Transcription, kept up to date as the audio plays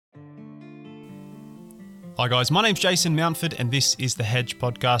Hi guys, my name's Jason Mountford and this is the Hedge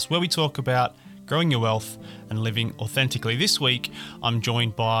Podcast where we talk about growing your wealth and living authentically. This week I'm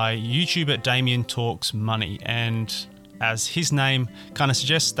joined by YouTuber Damien Talks Money, and as his name kind of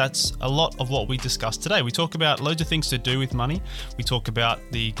suggests, that's a lot of what we discuss today. We talk about loads of things to do with money. We talk about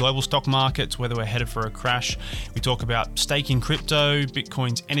the global stock markets, whether we're headed for a crash. We talk about staking crypto,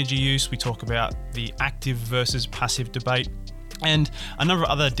 Bitcoin's energy use. We talk about the active versus passive debate, and a number of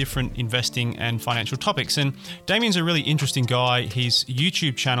other different investing and financial topics. And Damien's a really interesting guy. His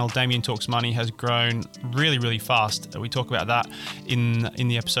YouTube channel, Damien Talks Money, has grown really, really fast. We talk about that in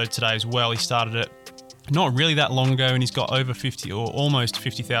the episode today as well. He started it not really that long ago, and he's got over 50 or almost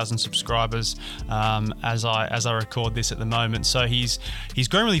 50,000 subscribers as I record this at the moment. So he's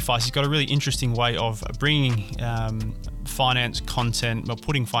grown really fast. He's got a really interesting way of bringing finance content, or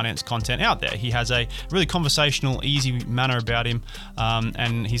putting finance content out there. He has a really conversational, easy manner about him,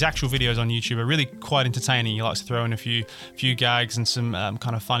 and his actual videos on YouTube are really quite entertaining. He likes to throw in a few gags and some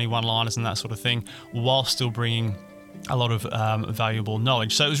kind of funny one-liners and that sort of thing, while still bringing a lot of valuable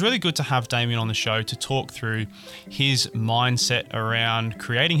knowledge. So it was really good to have Damien on the show to talk through his mindset around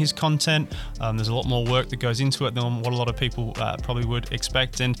creating his content. There's a lot more work that goes into it than what a lot of people probably would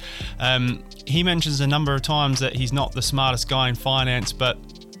expect. And he mentions a number of times that he's not the smartest guy in finance, but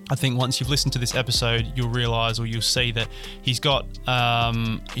I think once you've listened to this episode, you'll realize, or you'll see, that he's got a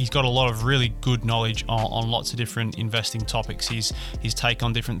lot of really good knowledge on lots of different investing topics. His take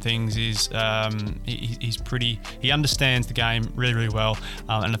on different things is he understands the game really, really well,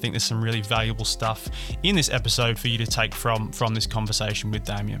 and I think there's some really valuable stuff in this episode for you to take from this conversation with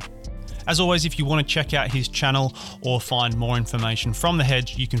Damien. As always, if you want to check out his channel or find more information from The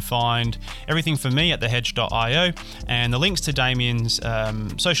Hedge, you can find everything from me at thehedge.io, and the links to Damien's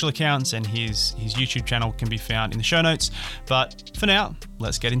social accounts and his YouTube channel can be found in the show notes. But for now,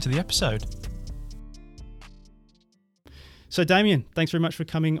 let's get into the episode. So Damien, thanks very much for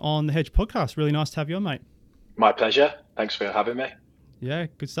coming on The Hedge Podcast. Really nice to have you on, mate. My pleasure. Thanks for having me. Yeah,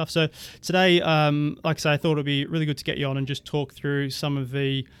 good stuff. So today, like I say, I thought it'd be really good to get you on and just talk through some of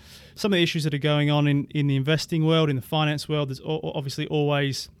the issues that are going on in the investing world, in the finance world. There's obviously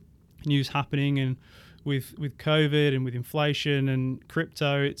always news happening, and with COVID and with inflation and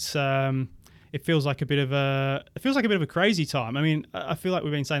crypto, it feels like a bit of a crazy time. I mean, I feel like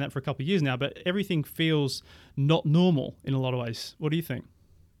we've been saying that for a couple of years now, but everything feels not normal in a lot of ways. What do you think?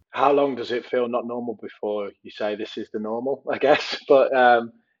 How long does it feel not normal before you say this is the normal, I guess? But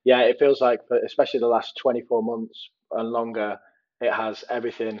yeah, it feels like, especially the last 24 months and longer, it has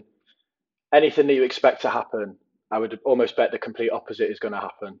anything that you expect to happen. I would almost bet the complete opposite is going to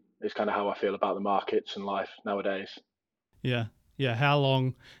happen. It's kind of how I feel about the markets and life nowadays. Yeah. How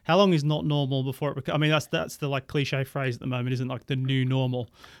long is not normal before it? I mean, that's the like cliche phrase at the moment, isn't like the new normal.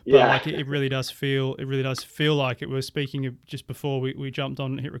 But Yeah. like it really does feel like it. We were speaking of just before we jumped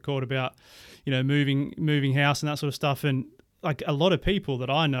on and hit record about, moving house and that sort of stuff, and like a lot of people that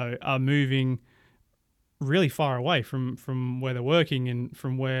I know are moving really far away from where they're working and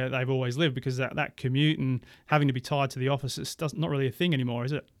from where they've always lived, because that commute and having to be tied to the office is not really a thing anymore,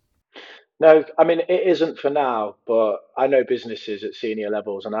 is it? No, I mean, it isn't for now, but I know businesses at senior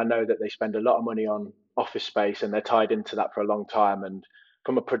levels, and I know that they spend a lot of money on office space and they're tied into that for a long time. And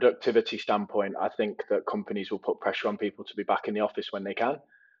from a productivity standpoint, I think that companies will put pressure on people to be back in the office when they can.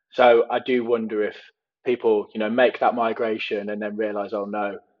 So I do wonder if people, make that migration and then realize, oh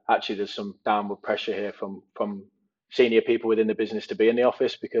no, actually there's some downward pressure here from senior people within the business to be in the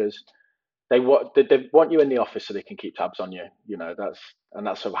office, because they want you in the office so they can keep tabs on you.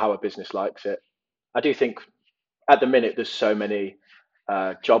 That's how a business likes it. I do think at the minute there's so many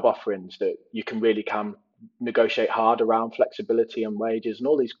job offerings that you can negotiate hard around flexibility and wages and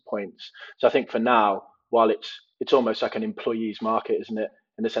all these points. So I think for now, while it's almost like an employee's market, isn't it?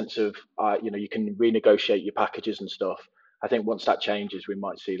 In the sense of you can renegotiate your packages and stuff. I think once that changes, we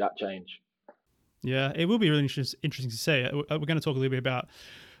might see that change. Yeah, it will be really interesting to see. We're going to talk a little bit about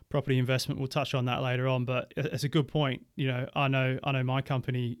property investment. We'll touch on that later on, but it's a good point. I know my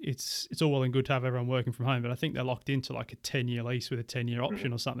company, it's all well and good to have everyone working from home, but I think they're locked into like a 10-year lease with a 10-year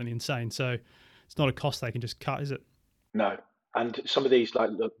option or something insane. So it's not a cost they can just cut, is it? No. And some of these like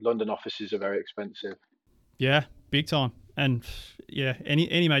London offices are very expensive. Yeah, big time. And yeah,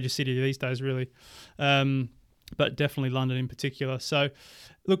 any major city these days really. But definitely London in particular. So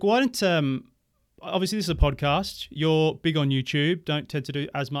look, why don't obviously this is a podcast. You're big on YouTube, don't tend to do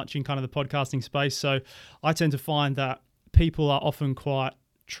as much in kind of the podcasting space. So I tend to find that people are often quite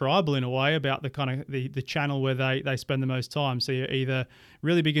tribal in a way about the kind of the channel where they spend the most time. So you're either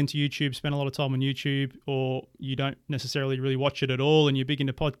really big into YouTube, spend a lot of time on YouTube, or you don't necessarily really watch it at all and you're big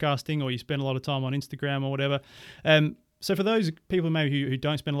into podcasting, or you spend a lot of time on Instagram or whatever. So for those people maybe who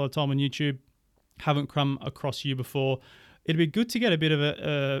don't spend a lot of time on YouTube, haven't come across you before, it'd be good to get a bit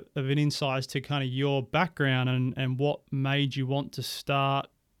of an insight as to kind of your background and what made you want to start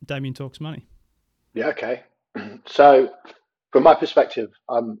Damien Talks Money. Yeah, okay. So, from my perspective,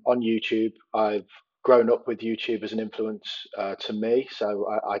 I'm on YouTube. I've grown up with YouTube as an influence to me. So,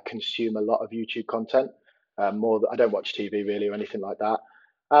 I consume a lot of YouTube content. I don't watch TV really or anything like that.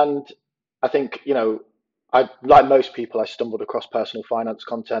 And I think, I like most people, I stumbled across personal finance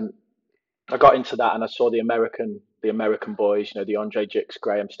content. I got into that and I saw the American boys, the Andre Jicks,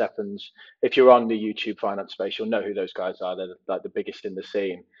 Graham Steffens. If you're on the YouTube finance space, you'll know who those guys are. They're like the biggest in the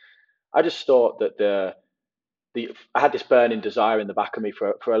scene. I just thought that I had this burning desire in the back of me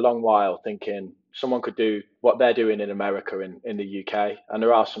for a long while, thinking someone could do what they're doing in America in the UK, and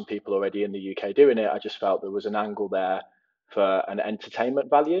there are some people already in the UK doing it. I just felt there was an angle there for an entertainment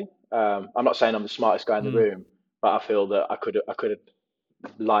value. I'm not saying I'm the smartest guy in the Mm. room, but I feel that I could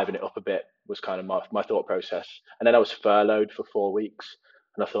liven it up a bit was kind of my thought process. And then I was furloughed for 4 weeks,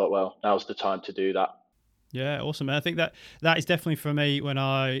 and I thought, well, now's the time to do that. Yeah, awesome. And I think that is definitely for me when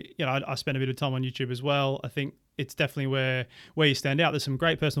I spend a bit of time on YouTube as well. I think it's definitely where you stand out. There's some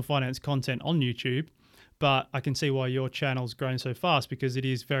great personal finance content on YouTube, but I can see why your channel's grown so fast because it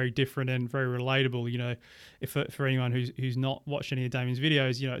is very different and very relatable. If for anyone who's not watched any of Damien's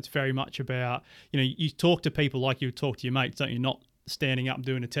videos, it's very much about, you talk to people like you would talk to your mates, don't you? Not standing up and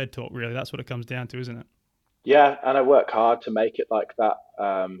doing a TED talk, really. That's what it comes down to, isn't it? Yeah, and I work hard to make it like that.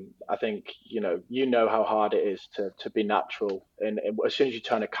 I think you know how hard it is to be natural, and as soon as you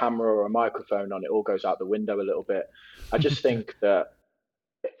turn a camera or a microphone on, it all goes out the window a little bit. I just Yeah. think that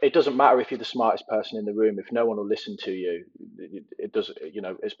it doesn't matter if you're the smartest person in the room if no one will listen to you. It does,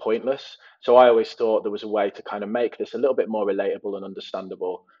 it's pointless. So I always thought there was a way to kind of make this a little bit more relatable and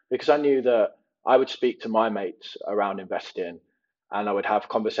understandable because I knew that I would speak to my mates around investing and I would have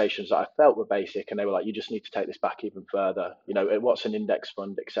conversations that I felt were basic and they were like, you just need to take this back even further, what's an index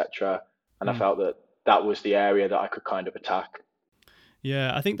fund, etc. And I Mm. felt that that was the area that I could kind of attack.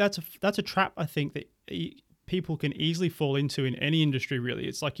 Yeah, I think that's a trap. I think that people can easily fall into in any industry. Really,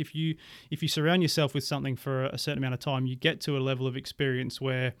 it's like if you surround yourself with something for a certain amount of time, you get to a level of experience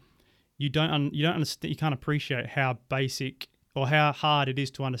where you don't understand, you can't appreciate how basic or how hard it is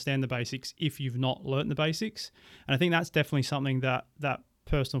to understand the basics if you've not learnt the basics. And I think that's definitely something that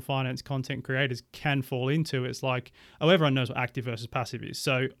personal finance content creators can fall into. It's like, oh, everyone knows what active versus passive is,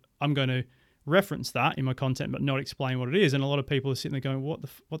 so I'm going to reference that in my content but not explain what it is. And a lot of people are sitting there going, what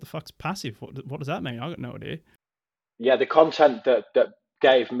the fuck's passive? What does that mean? I got no idea. Yeah, the content that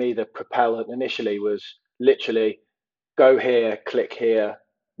gave me the propellant initially was literally go here, click here,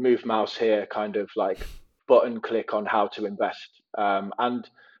 move mouse here, kind of like button click on how to invest. And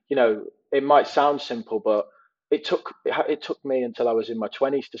it might sound simple, but it took me until I was in my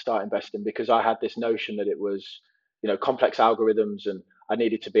 20s to start investing because I had this notion that it was complex algorithms and I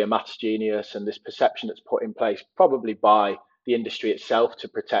needed to be a maths genius and this perception that's put in place probably by the industry itself to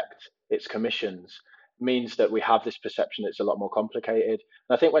protect its commissions means that we have this perception that's a lot more complicated.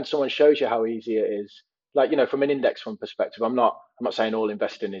 And I think when someone shows you how easy it is, like from an index fund perspective, I'm not saying all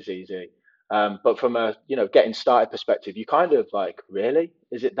investing is easy, but from a getting started perspective, you kind of like, really,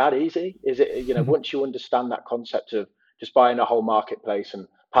 is it that easy? Is it once you understand that concept of just buying a whole marketplace and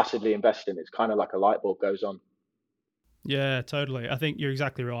passively investing, it's kind of like a light bulb goes on. Yeah, totally. I think you're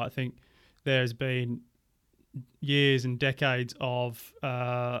exactly right. I think there's been years and decades of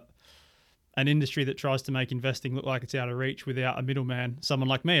an industry that tries to make investing look like it's out of reach without a middleman, someone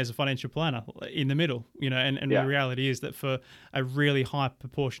like me as a financial planner in the middle, and the Yeah. reality is that for a really high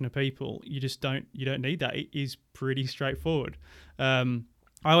proportion of people, you don't need that. It is pretty straightforward.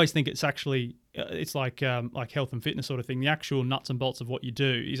 I always think it's actually, it's like health and fitness sort of thing. The actual nuts and bolts of what you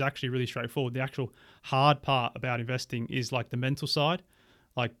do is actually really straightforward. The actual hard part about investing is like the mental side,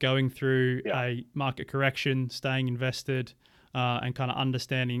 like going through Yeah. a market correction, staying invested, and kind of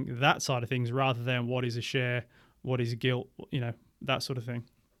understanding that side of things rather than what is a share, what is a gilt, that sort of thing.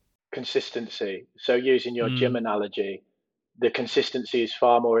 Consistency. So using your gym Mm. analogy, the consistency is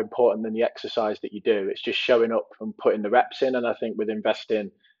far more important than the exercise that you do. It's just showing up and putting the reps in. And I think with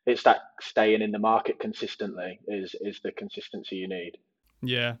investing, it's that staying in the market consistently is the consistency you need.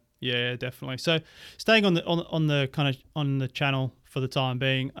 Yeah, yeah, definitely. So staying on the kind of on the channel for the time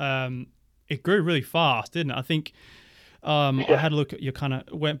being, it grew really fast, didn't it? I think I Yeah. had a look at your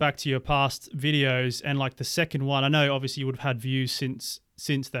went back to your past videos, and like the second one, I know obviously you would have had views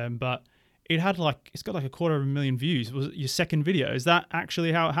since then, but it's got like 250,000 views. Was it your second video? Is that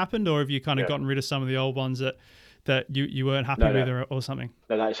actually how it happened, or have you kind of Yeah. gotten rid of some of the old ones that you weren't happy No, with, no, or something?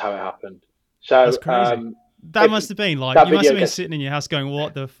 no. That is how it happened. That's So crazy. That if must have been like that you must video have been gets sitting in your house going,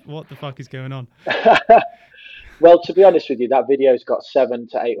 what the fuck is going on? well, to be honest with you, that video's got 700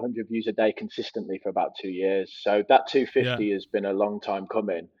 to 800 views a day consistently for about 2 years. So that Yeah, 250 has been a long time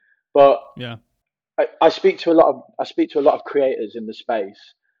coming. But yeah. I speak to a lot of creators in the space,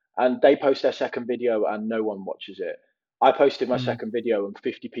 and they post their second video and no one watches it. I posted my Mm, second video and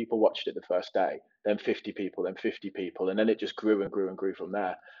 50 people watched it the first day, then 50 people, then 50 people, and then it just grew and grew and grew from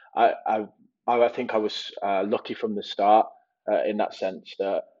there. I I, I think I was lucky from the start in that sense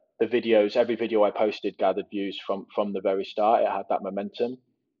that the videos, every video I posted gathered views from the very start. It had that momentum.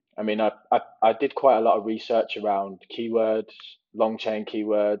 I mean, I did quite a lot of research around keywords, long chain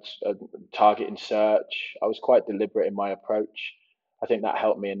keywords, targeting search. I was quite deliberate in my approach. I think that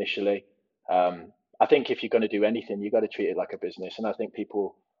helped me initially. I think if you're going to do anything, you've got to treat it like a business. And I think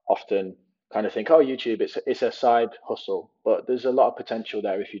people often kind of think, oh, YouTube, it's a side hustle, but there's a lot of potential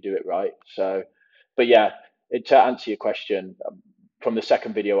there if you do it right. So, but yeah, to answer your question, from the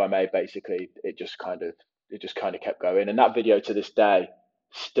second video I made, basically, it just kind of kept going. And that video to this day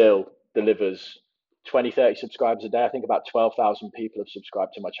still delivers 20, 30 subscribers a day. I think about 12,000 people have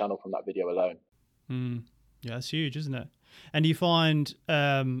subscribed to my channel from that video alone. mm. Yeah, that's huge, isn't it? And do you find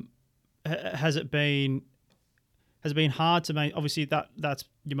has it been hard to make? Obviously, that's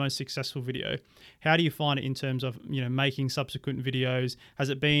your most successful video. How do you find it in terms of making subsequent videos? Has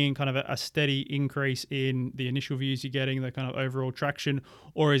it been kind of a steady increase in the initial views you're getting, the kind of overall traction,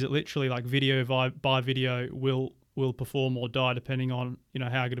 or is it literally like video by video will perform or die depending on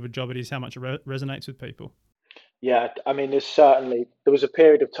how good of a job it is, how much it resonates with people? Yeah, I mean, there was a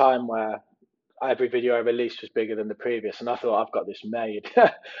period of time where every video I released was bigger than the previous, and I thought I've got this made.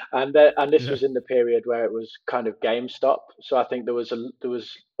 And this Yeah. was in the period where it was kind of GameStop, so I think there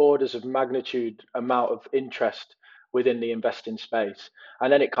was orders of magnitude amount of interest within the investing space,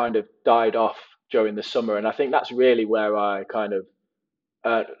 and then it kind of died off during the summer, and I think that's really where I kind of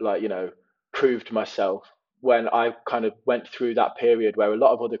like proved myself when I kind of went through that period where a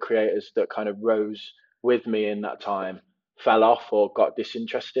lot of other creators that kind of rose with me in that time fell off or got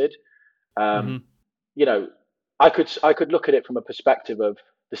disinterested. Mm-hmm. Um, you know, I could look at it from a perspective of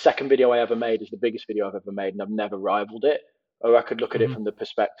the second video I ever made is the biggest video I've ever made, and I've never rivaled it. Or I could look at it Mm-hmm. from the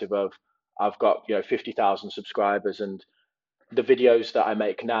perspective of I've got 50,000 subscribers, and the videos that I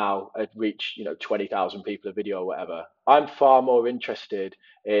make now reach 20,000 people a video or whatever. I'm far more interested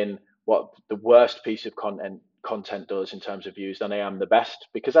in what the worst piece of content does in terms of views than I am the best,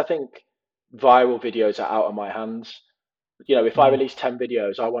 because I think viral videos are out of my hands. If I Mm. release 10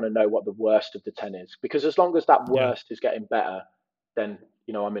 videos, I want to know what the worst of the 10 is, because as long as that Yeah. worst is getting better, then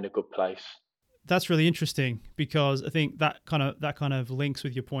I'm in a good place. That's really interesting because I think that kind of links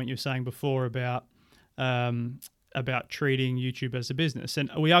with your point you were saying before um, about treating YouTube as a business.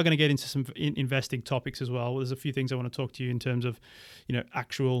 And we are going to get into some investing topics as well. There's a few things I want to talk to you in terms of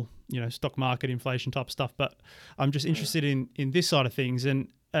actual stock market inflation type stuff. But I'm just Mm. interested in this side of things. And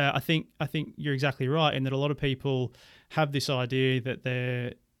I think you're exactly right in that a lot of people have this idea that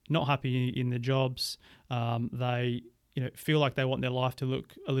they're not happy in their jobs. They feel like they want their life to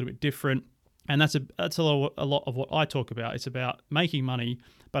look a little bit different, and that's a lot of what I talk about. It's about making money,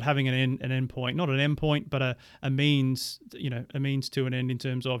 but having an end point, not an end point, but a means, a means to an end in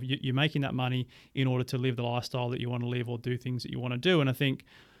terms of you're making that money in order to live the lifestyle that you want to live or do things that you want to do. And I think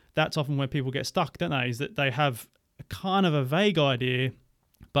that's often where people get stuck, don't they? Is that they have a kind of a vague idea,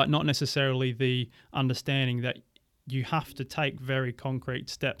 but not necessarily the understanding that you have to take very concrete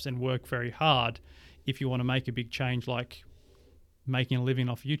steps and work very hard if you want to make a big change like making a living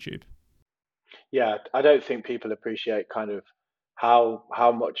off YouTube. Yeah, I don't think people appreciate kind of how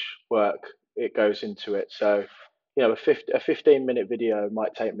much work it goes into it. So, a 15-minute video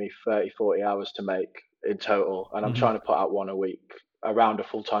might take me 30, 40 hours to make in total, and I'm Mm-hmm. trying to put out one a week around a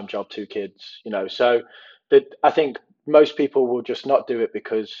full-time job, two kids. So that I think most people will just not do it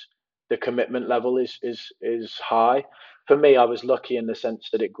because the commitment level is high. For me, I was lucky in the sense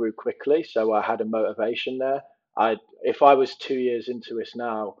that it grew quickly, so I had a motivation there. If I was 2 years into this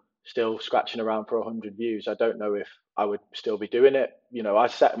now, still scratching around for 100 views, I don't know if I would still be doing it. I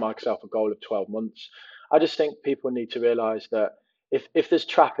set myself a goal of 12 months. I just think people need to realize that if there's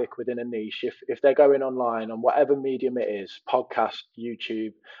traffic within a niche, if they're going online on whatever medium it is, podcast,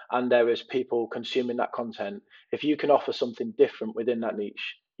 YouTube, and there is people consuming that content, if you can offer something different within that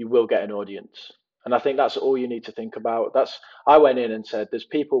niche, you will get an audience. And I think that's all you need to think about. I went in and said, there's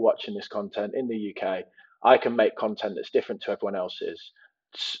people watching this content in the UK. I can make content that's different to everyone else's.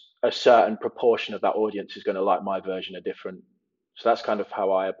 a certain proportion of that audience is going to like my version of different. So that's kind of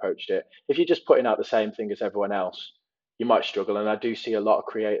how I approached it. If you're just putting out the same thing as everyone else, you might struggle. And I do see a lot of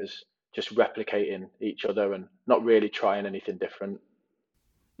creators just replicating each other and not really trying anything different.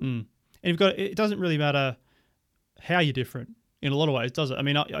 And you've got, it doesn't really matter how you're different in a lot of ways, does it? I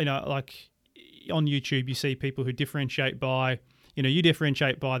mean, like on YouTube, you see people who differentiate by, you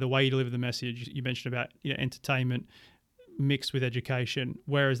differentiate by the way you deliver the message. You mentioned about, entertainment mixed with education,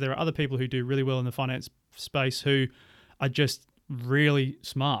 whereas there are other people who do really well in the finance space who are just really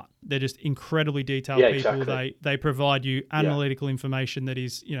smart. They're just incredibly detailed people. Exactly. They provide you analytical information that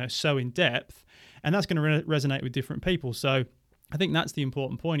is, so in depth, and that's going to resonate with different people. So I think that's the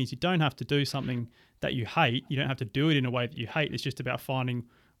important point, is you don't have to do something that you hate. You don't have to do it in a way that you hate. It's just about finding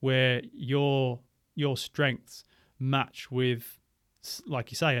where your strengths match with,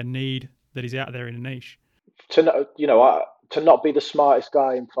 like you say, a need that is out there in a niche. To not be the smartest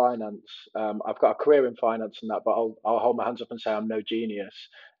guy in finance. I've got a career in finance and that, but I'll hold my hands up and say I'm no genius.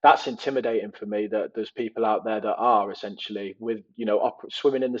 That's intimidating for me. That there's people out there that are essentially with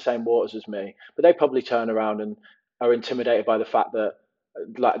swimming in the same waters as me, but they probably turn around and are intimidated by the fact that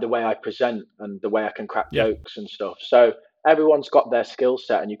like the way I present and the way I can crack Yeah. jokes and stuff. So everyone's got their skill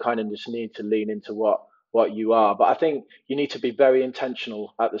set, and you kind of just need to lean into what you are. But I think you need to be very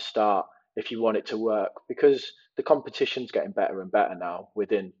intentional at the start if you want it to work, because the competition's getting better and better now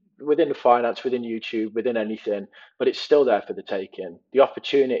within the finance, within YouTube, within anything, but it's still there for the taking. The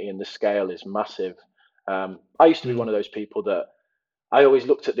opportunity and the scale is massive. I used to be one of those people that I always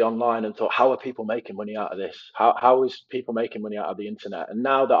looked at the online and thought, how are people making money out of this? How is people making money out of the internet? And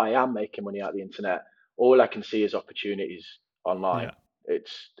now that I am making money out of the internet, all I can see is opportunities online. Yeah.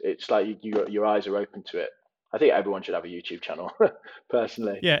 It's like your eyes are open to it. I think everyone should have a YouTube channel,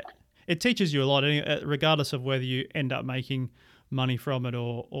 personally. Yeah. It teaches you a lot, regardless of whether you end up making money from it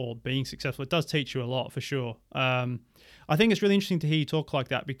or being successful. It does teach you a lot, for sure. I think it's really interesting to hear you talk like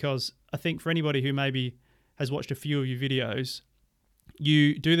that, because I think for anybody who maybe has watched a few of your videos,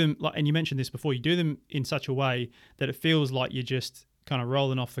 you do them, like, and you mentioned this before, you do them in such a way that it feels like you're just kind of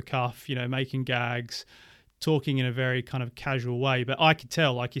rolling off the cuff, making gags, talking in a very kind of casual way. But I could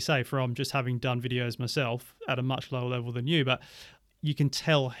tell, like you say, from just having done videos myself at a much lower level than you, but you can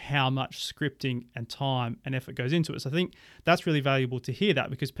tell how much scripting and time and effort goes into it. So I think that's really valuable to hear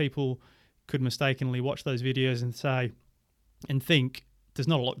that, because people could mistakenly watch those videos and say, and think, there's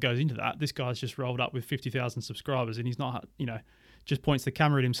not a lot goes into that. This guy's just rolled up with 50,000 subscribers and he's not, just points the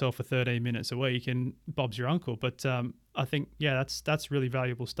camera at himself for 13 minutes a week and Bob's your uncle. But I think, yeah, that's really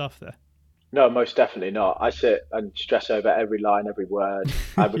valuable stuff there. No, most definitely not. I sit and stress over every line, every word.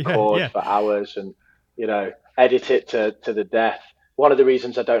 I Yeah, record yeah, for hours and, edit it to the death. One of the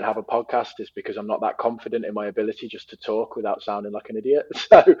reasons I don't have a podcast is because I'm not that confident in my ability just to talk without sounding like an idiot.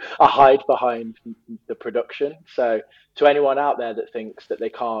 So I hide behind the production. So to anyone out there that thinks that they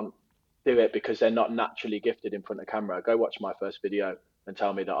can't do it because they're not naturally gifted in front of camera, go watch my first video and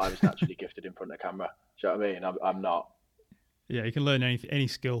tell me that I was naturally gifted in front of camera. Do you know what I mean? I'm not. yeah. You can learn any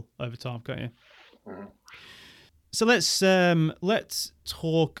skill over time, can't you? Mhm. So let's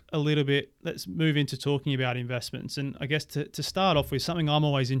talk a little bit. Let's move into talking about investments, and I guess to start off with, something I'm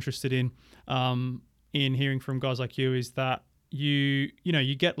always interested in hearing from guys like you is that you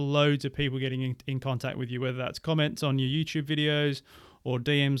get loads of people getting in contact with you, whether that's comments on your YouTube videos or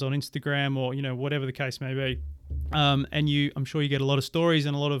DMs on Instagram, or whatever the case may be. And I'm sure you get a lot of stories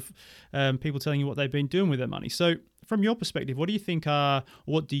and a lot of people telling you what they've been doing with their money. So from your perspective, what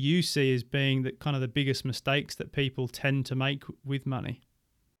do you see as being the kind of the biggest mistakes that people tend to make with money?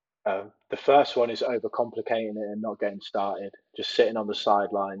 The first one is overcomplicating it and not getting started, just sitting on the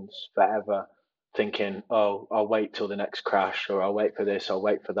sidelines forever, thinking, "Oh, I'll wait till the next crash, or I'll wait for this, I'll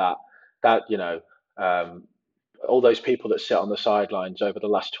wait for that." That um, all those people that sit on the sidelines over the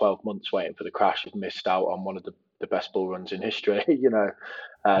last 12 months waiting for the crash have missed out on one of the best bull runs in history. So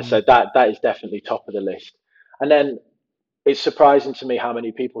Mm, that is definitely top of the list. And then it's surprising to me how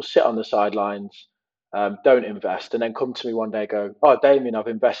many people sit on the sidelines, don't invest, and then come to me one day and go, "Oh, Damien, I've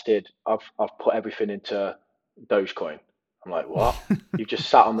invested. I've put everything into Dogecoin." I'm like, "What? You've just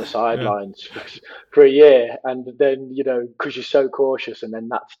sat on the yeah, sidelines for a year, and then because you're so cautious, and then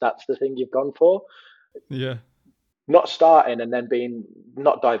that's the thing you've gone for." yeah. Not starting and then being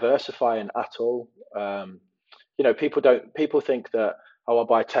not diversifying at all. People think that, oh, I'll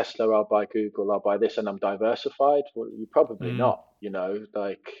buy Tesla, I'll buy Google, I'll buy this, and I'm diversified. Well, you're probably Mm, not.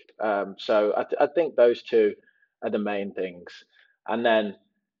 So I think those two are the main things, and then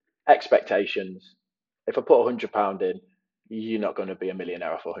expectations. If I put £100 in, you're not going to be a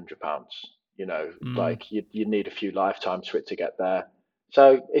millionaire off £100. mm, Like you need a few lifetimes for it to get there.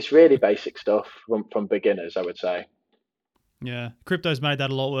 So it's really basic stuff from beginners, I would say. Yeah, crypto's made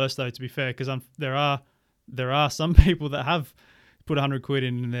that a lot worse though. To be fair, because there are some people that have put 100 quid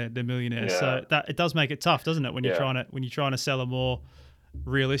in and they're millionaires. Yeah, So that it does make it tough, doesn't it? yeah. When you're trying to sell a more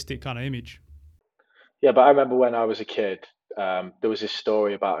realistic kind of image. Yeah, but I remember when I was a kid, there was this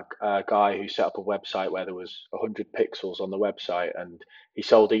story about a guy who set up a website where there was 100 pixels on the website, and he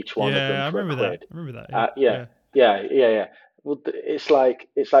sold each one of them Yeah, I for a remember that. quid. I remember that. Yeah, Yeah, yeah. Well, it's like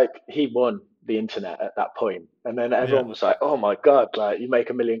he won the internet at that point, and then yeah, everyone was like, "Oh my God, like you make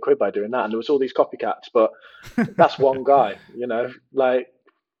 1 million quid by doing that," and there was all these copycats, but that's yeah. one guy, like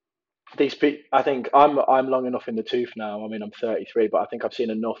these people. I think I'm long enough in the tooth now. I mean, I'm 33, but I think I've seen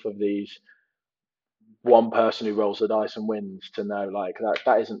enough of these one person who rolls the dice and wins to know like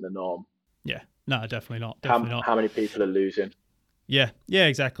that isn't the norm. Yeah. No, definitely not. How Definitely not. how many people are losing? Yeah, yeah,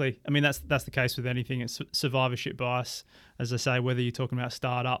 exactly. I mean, that's the case with anything. It's survivorship bias, as I say, whether you're talking about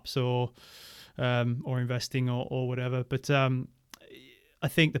startups or investing or whatever. But I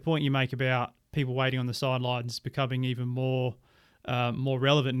think the point you make about people waiting on the sidelines is becoming even more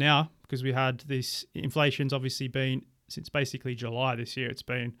relevant now because we had this inflation's obviously been since basically July this year. It's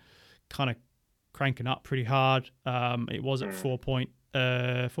been kind of cranking up pretty hard. It was at 4.2%.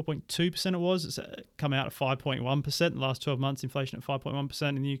 It was. It's come out at 5.1% in the last 12 months. Inflation at 5.1%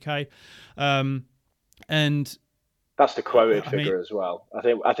 in the UK, and That's the quoted I mean, figure as well. I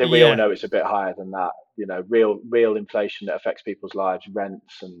think we all yeah, know it's a bit higher than that. Real inflation that affects people's lives,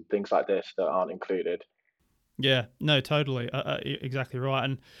 rents and things like this that aren't included. yeah, no, totally, exactly right,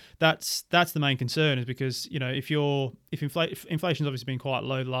 and that's the main concern is because if inflation's obviously been quite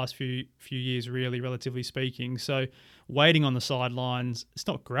low the last few years, really, relatively speaking. So waiting on the sidelines, it's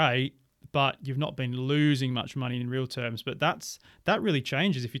not great, but you've not been losing much money in real terms. But that really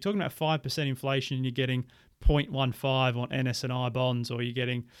changes if you're talking about 5% inflation and you're getting 0.15 on NS&I bonds, or you're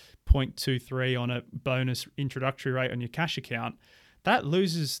getting 0.23 on a bonus introductory rate on your cash account. That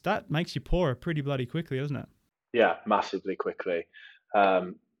makes you poorer pretty bloody quickly, doesn't it? Yeah, massively quickly.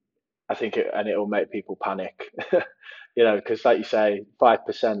 Um, I think it'll make people panic, because like you say,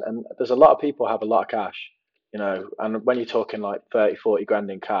 5%, and there's a lot of people have a lot of cash, and when you're talking like 30, 40 grand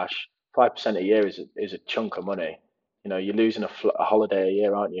in cash, 5% a year is a chunk of money. You're losing a holiday a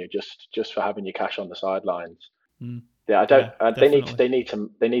year, aren't you? Just for having your cash on the sidelines. Mm. Yeah, I don't. Yeah, They need to.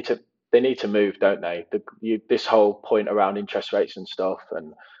 definitely. They need to move, don't they? This whole point around interest rates and stuff,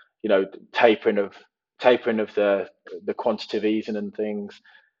 and tapering of the quantitative easing and things.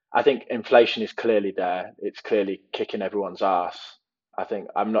 I think inflation is clearly there. It's clearly kicking everyone's ass.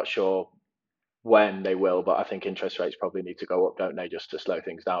 I'm not sure when they will, but I think interest rates probably need to go up, don't they, just to slow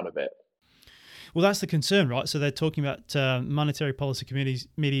things down a bit. Well, that's the concern, right? So they're talking about monetary policy committees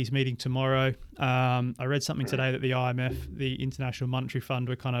meeting tomorrow. I read something today that the IMF, the International Monetary Fund,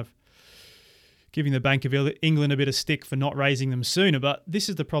 were kind of giving the Bank of England a bit of stick for not raising them sooner. But this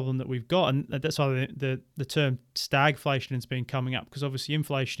is the problem that we've got, and that's why the term stagflation has been coming up, because obviously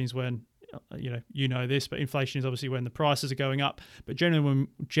inflation is when this, but inflation is obviously when the prices are going up. But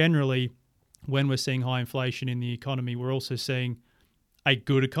generally when we're seeing high inflation in the economy, we're also seeing a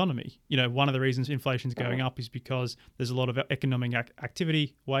good economy. One of the reasons inflation is going up is because there's a lot of economic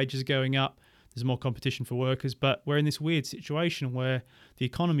activity, wages are going up, there's more competition for workers, but we're in this weird situation where the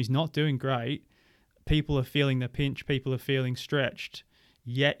economy's not doing great, people are feeling the pinch, people are feeling stretched,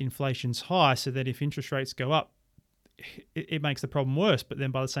 yet inflation's high, so that if interest rates go up, it makes the problem worse. But then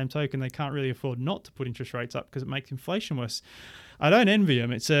by the same token, they can't really afford not to put interest rates up because it makes inflation worse. I don't envy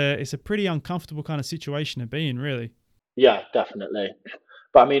them. It's a pretty uncomfortable kind of situation to be in, really. Yeah, definitely.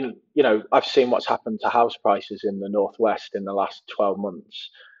 But I mean, I've seen what's happened to house prices in the Northwest in the last 12 months.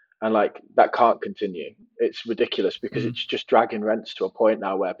 And like that can't continue. It's ridiculous because Mm, it's just dragging rents to a point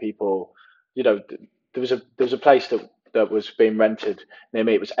now where people, there was a place that was being rented near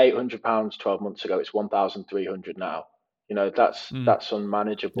me. It was £800 12 months ago. It's 1,300 now. mm. That's Yeah, it's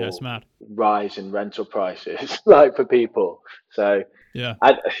unmanageable mad. rise in rental prices like for people. So Yeah.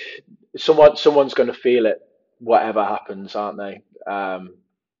 I, someone's going to feel it, whatever happens, aren't they?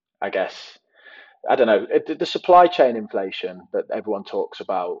 I guess I don't know the supply chain inflation that everyone talks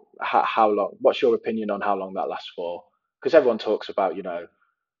about. How long? What's your opinion on how long that lasts for? Because everyone talks about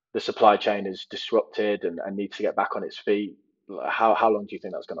the supply chain is disrupted and needs to get back on its feet. How long do you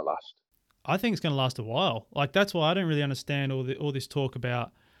think that's going to last? I think it's going to last a while. Like that's why I don't really understand all this talk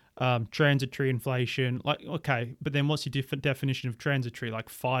about transitory inflation. Like, okay, but then what's your different definition of transitory? Like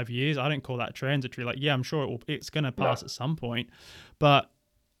 5 years? I don't call that transitory. Like, yeah, I'm sure it's going to No. pass at some point, but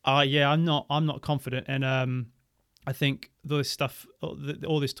yeah, I'm not confident. And I think this stuff,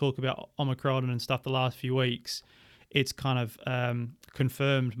 all this talk about Omicron and stuff, the last few weeks, it's kind of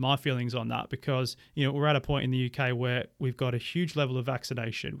confirmed my feelings on that, because we're at a point in the UK where we've got a huge level of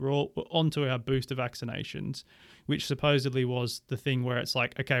vaccination. We're onto our booster vaccinations, which supposedly was the thing where it's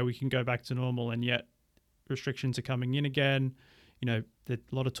like, okay, we can go back to normal, and yet restrictions are coming in again. There's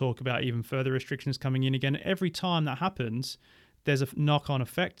a lot of talk about even further restrictions coming in again. Every time that happens, there's a knock-on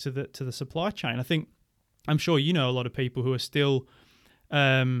effect to the supply chain. I'm sure a lot of people who are still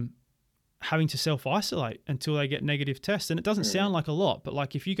having to self-isolate until they get negative tests. And it doesn't sound like a lot, but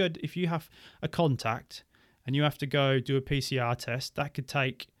like if you have a contact and you have to go do a PCR test, that could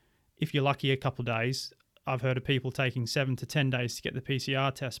take, if you're lucky, a couple of days. I've heard of people taking 7 to 10 days to get the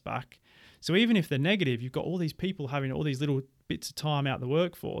PCR test back. So even if they're negative, you've got all these people having all these little bits of time out the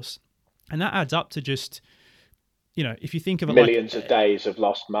workforce. And that adds up to just, if you think of it millions of days of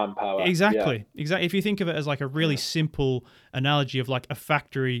lost manpower. Exactly. If you think of it as like a really simple analogy of like a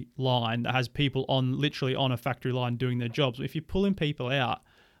factory line that has people literally on a factory line doing their jobs. If you're pulling people out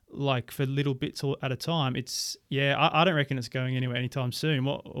like for little bits at a time, I don't reckon it's going anywhere anytime soon.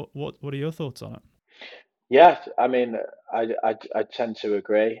 What are your thoughts on it? Yeah, I mean, I tend to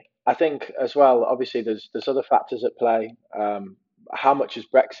agree. I think as well, obviously, there's other factors at play. How much has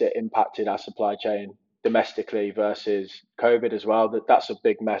Brexit impacted our supply chain domestically versus COVID as well? That's a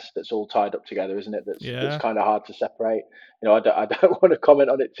big mess that's all tied up together, isn't it? That's kind of hard to separate. I don't want to comment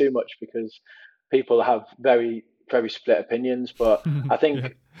on it too much because people have very, very split opinions. But I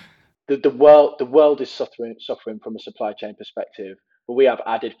think Yeah. the world is suffering from a supply chain perspective, but we have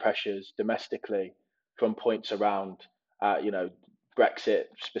added pressures domestically from points around, Brexit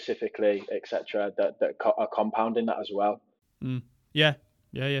specifically, etc., that are compounding that as well. Mm.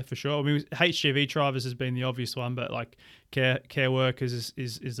 Yeah, for sure. I mean, HGV drivers has been the obvious one, but like care workers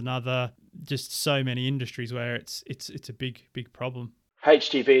is another. Just so many industries where it's a big problem.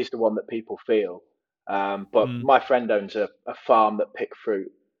 HGV is the one that people feel, but Mm. my friend owns a farm that pick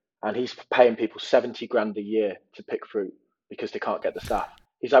fruit, and he's paying people 70 grand a year to pick fruit because they can't get the staff.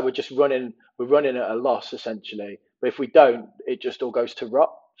 He's like, we're running at a loss essentially, but if we don't, it just all goes to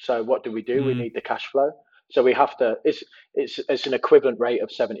rot. So what do? We Mm. need the cash flow. So we have to. It's an equivalent rate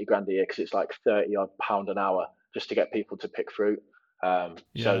of 70 grand a year because it's like 30 odd pound an hour just to get people to pick fruit. So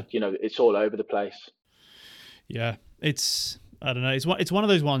Yeah. it's all over the place. Yeah, I don't know. It's one of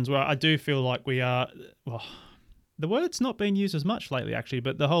those ones where I do feel like we are. Well, the word's not being used as much lately, actually.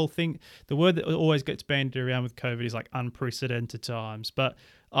 But the whole thing, the word that always gets bandied around with COVID is like unprecedented times. But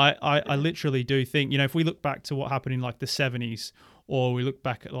I literally do think, if we look back to what happened in like the 70s, or we look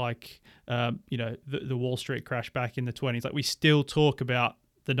back at like the Wall Street crash back in the 20s, like we still talk about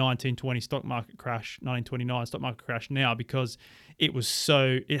the 1920 stock market crash, 1929 stock market crash now, because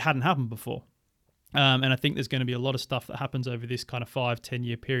it hadn't happened before. And I think there's going to be a lot of stuff that happens over this kind of 5-10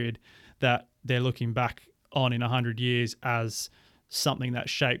 year period that they're looking back on in 100 years as something that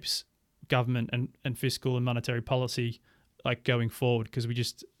shapes government and fiscal and monetary policy like going forward, because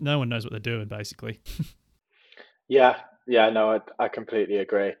no one knows what they're doing basically. Yeah, yeah, no, I completely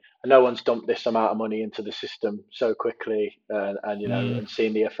agree. And no one's dumped this amount of money into the system so quickly, and Mm, and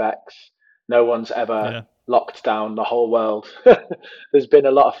seen the effects. No one's ever yeah, locked down the whole world. There's been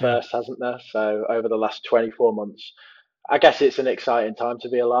a lot of yeah. firsts, hasn't there? So over the last 24 months, I guess it's an exciting time to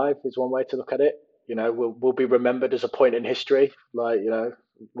be alive. Is one way to look at it. We'll be remembered as a point in history. Like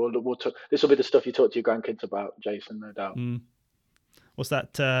we'll talk, this will be the stuff you talk to your grandkids about, Jason, no doubt. Mm. What's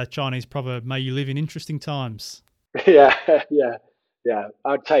that Chinese proverb? May you live in interesting times. Yeah, yeah, yeah.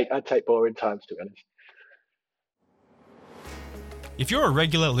 I'd take boring times, to be honest. If you're a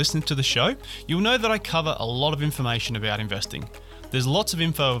regular listener to the show, you'll know that I cover a lot of information about investing. There's lots of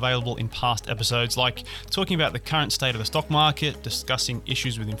info available in past episodes, like talking about the current state of the stock market, discussing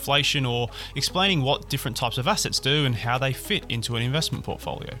issues with inflation, or explaining what different types of assets do and how they fit into an investment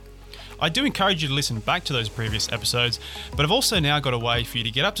portfolio. I do encourage you to listen back to those previous episodes, but I've also now got a way for you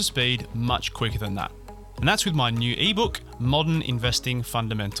to get up to speed much quicker than that. And that's with my new ebook, Modern Investing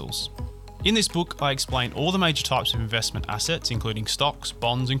Fundamentals. In this book, I explain all the major types of investment assets, including stocks,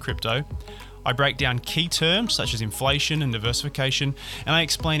 bonds, and crypto. I break down key terms such as inflation and diversification, and I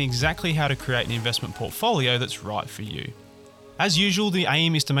explain exactly how to create an investment portfolio that's right for you. As usual, the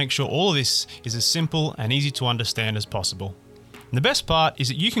aim is to make sure all of this is as simple and easy to understand as possible. And the best part is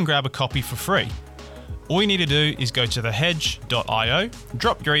that you can grab a copy for free. All you need to do is go to thehedge.io,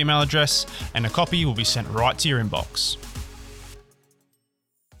 drop your email address, and a copy will be sent right to your inbox.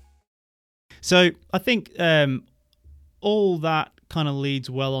 So I think all that kind of leads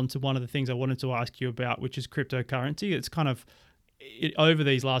well onto one of the things I wanted to ask you about, which is cryptocurrency. It's kind of over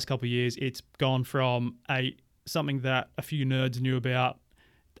these last couple of years, it's gone from something that a few nerds knew about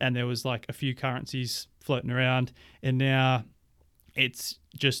and there was like a few currencies floating around, and now it's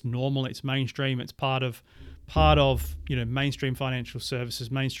just normal. It's mainstream. It's part of mainstream financial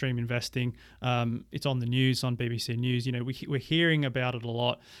services, mainstream investing. It's on the news, on BBC News. We're hearing about it a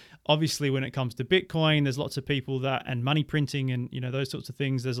lot. Obviously, when it comes to Bitcoin, there's lots of people that, and money printing and those sorts of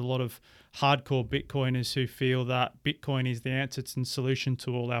things. There's a lot of hardcore Bitcoiners who feel that Bitcoin is the answer and solution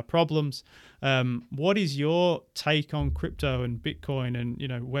to all our problems. What is your take on crypto and Bitcoin and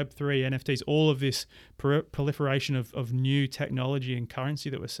Web3, NFTs, all of this proliferation of new technology and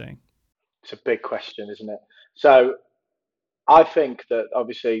currency that we're seeing? It's a big question, isn't it? So I think that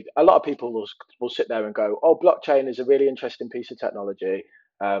obviously a lot of people will sit there and go, "Oh, blockchain is a really interesting piece of technology.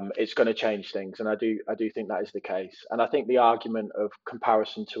 It's going to change things," and I do think that is the case. And I think the argument of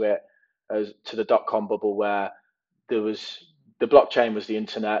comparison to it as to the dot-com bubble, where there was the blockchain was the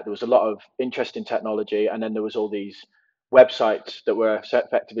internet, there was a lot of interesting technology, and then there was all these websites that were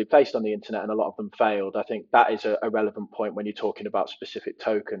effectively placed on the internet, and a lot of them failed. I think that is a relevant point when you're talking about specific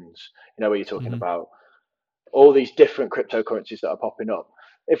tokens. Where you're talking Mm-hmm. about all these different cryptocurrencies that are popping up.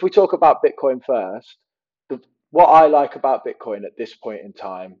 If we talk about Bitcoin first, what I like about Bitcoin at this point in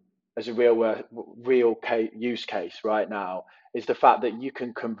time, as a real use case right now, is the fact that you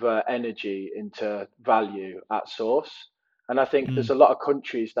can convert energy into value at source. And I think there's Mm. a lot of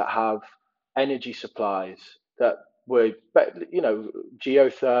countries that have energy supplies that were,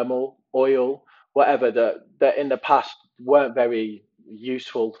 geothermal, oil, whatever, that in the past weren't very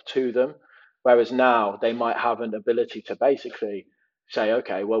useful to them. Whereas now they might have an ability to basically say,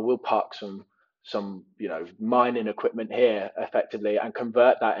 okay, well, we'll park some mining equipment here effectively and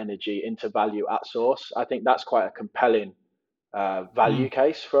convert that energy into value at source. I think that's quite a compelling value Mm.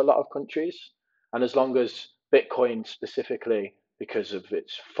 case for a lot of countries. And as long as Bitcoin specifically, because of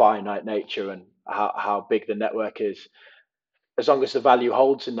its finite nature and how big the network is, as long as the value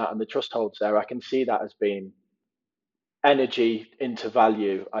holds in that and the trust holds there, I can see that as being energy into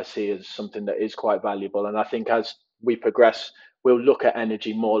value. I see as something that is quite valuable. And I think as we progress, we'll look at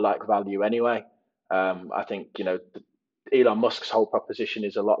energy more like value anyway. I think, Elon Musk's whole proposition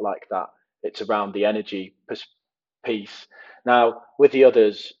is a lot like that. It's around the energy piece. Now, with the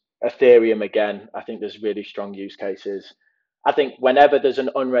others, Ethereum again, I think there's really strong use cases. I think whenever there's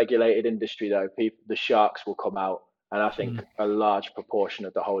an unregulated industry, though, the sharks will come out. And I think Mm. a large proportion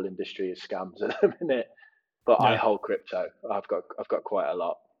of the whole industry is scams at the minute. But I Yeah. hold crypto. I've got quite a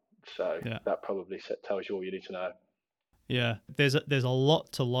lot. So Yeah. that probably tells you all you need to know. Yeah, there's a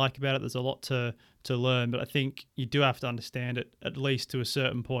lot to like about it. There's a lot to learn, but I think you do have to understand it at least to a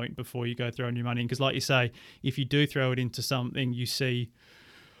certain point before you go throwing your money in. Because, like you say, if you do throw it into something you see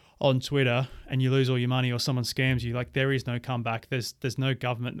on Twitter and you lose all your money or someone scams you, like there is no comeback. There's no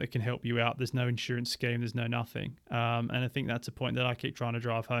government that can help you out. There's no insurance scheme. There's no nothing. And I think that's a point that I keep trying to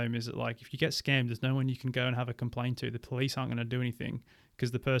drive home is that like if you get scammed, there's no one you can go and have a complaint to. The police aren't going to do anything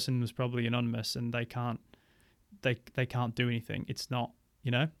because the person was probably anonymous and they can't do anything. It's not,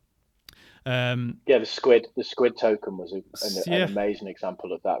 you know. Yeah, the squid token was an Yeah, amazing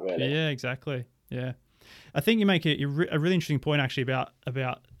example of that, really. yeah, exactly. Yeah, I think you make a really interesting point actually about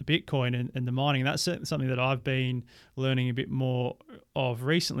Bitcoin and the mining. That's something that I've been learning a bit more of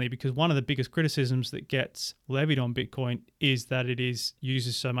recently because one of the biggest criticisms that gets levied on Bitcoin is that it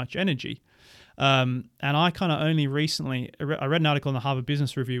uses so much energy. And I kind of only recently I read an article in the Harvard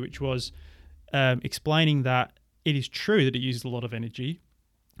Business Review which was explaining that it is true that it uses a lot of energy,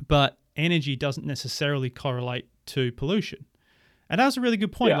 but energy doesn't necessarily correlate to pollution. And that was a really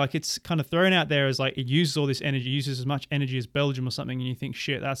good point. Yeah. Like it's kind of thrown out there as like it uses all this energy, uses as much energy as Belgium or something, and you think,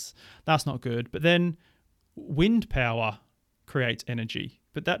 shit, that's not good. But then wind power creates energy,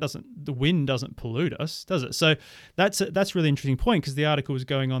 but the wind doesn't pollute us, does it? So that's a really interesting point because the article was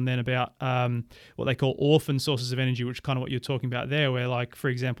going on then about what they call orphan sources of energy, which is kind of what you're talking about there, where like, for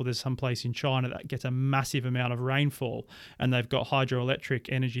example, there's some place in China that gets a massive amount of rainfall and they've got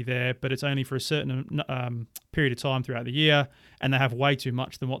hydroelectric energy there, but it's only for a certain period of time throughout the year and they have way too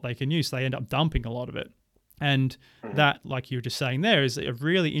much than what they can use. So they end up dumping a lot of it. And that, like you were just saying there, is a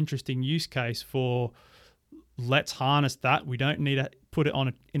really interesting use case for let's harness that. We don't need to put it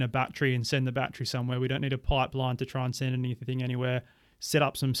in a battery and send the battery somewhere. We don't need a pipeline to try and send anything anywhere. Set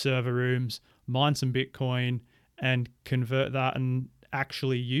up some server rooms, mine some Bitcoin, and convert that and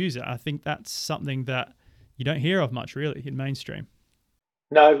actually use it. I think that's something that you don't hear of much really in mainstream.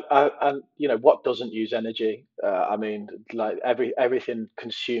 No, and what doesn't use energy? I mean, like everything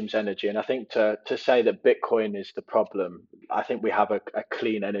consumes energy, and I think to say that Bitcoin is the problem, I think we have a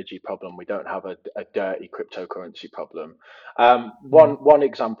clean energy problem. We don't have a dirty cryptocurrency problem. Mm. One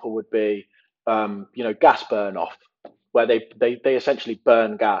example would be, gas burn off. where they essentially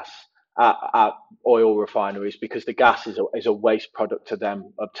burn gas at oil refineries because the gas is a waste product to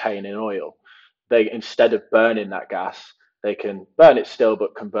them obtaining oil. They, instead of burning that gas, they can burn it still,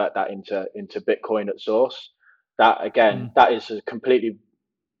 but convert that into Bitcoin at source. That again, Mm. that is a completely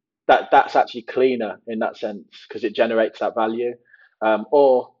that's actually cleaner in that sense because it generates that value.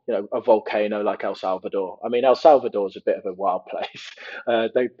 Or a volcano like El Salvador. I mean, El Salvador is a bit of a wild place. I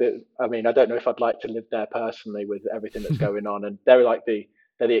mean, I don't know if I'd like to live there personally with everything that's going on. And they're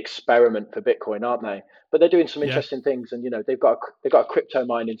the experiment for Bitcoin, aren't they? But they're doing some Yeah. interesting things. And they've got a crypto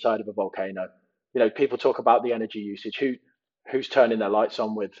mine inside of a volcano. People talk about the energy usage. Who's turning their lights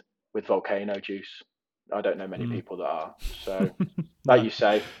on with volcano juice? I don't know many Mm. people that are. So, like No. you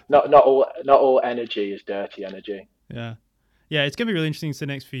say, not all energy is dirty energy. Yeah. Yeah, it's going to be really interesting for the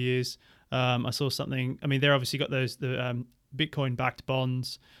next few years. I saw something. I mean, they're obviously got the Bitcoin-backed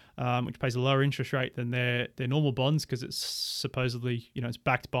bonds, which pays a lower interest rate than their normal bonds because it's supposedly it's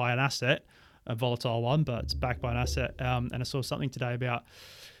backed by an asset, a volatile one, but it's backed by an asset. And I saw something today about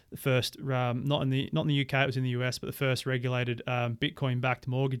the first, not in the UK, it was in the US, but the first regulated Bitcoin-backed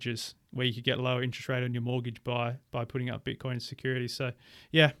mortgages where you could get a lower interest rate on your mortgage by putting up Bitcoin as security. So,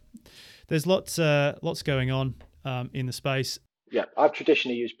 yeah, there's lots going on in the space. Yeah, I've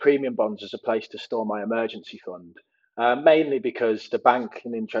traditionally used premium bonds as a place to store my emergency fund, mainly because the bank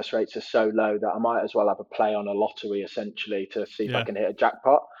and interest rates are so low that I might as well have a play on a lottery essentially to see if I Yeah. can hit a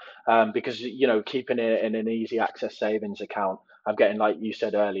jackpot. Because keeping it in an easy access savings account, I'm getting, like you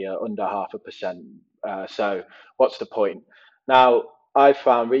said earlier, under 0.5%. So what's the point? Now, I've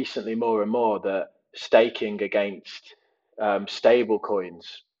found recently more and more that staking against stable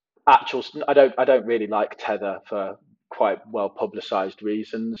coins, actual, I don't really like Tether for quite well publicized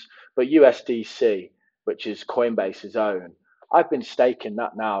reasons. But USDC, which is Coinbase's own, I've been staking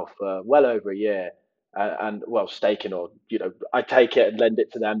that now for well over a year. And well, staking, or I take it and lend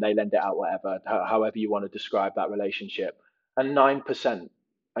it to them, they lend it out, whatever, however you want to describe that relationship. And 9%,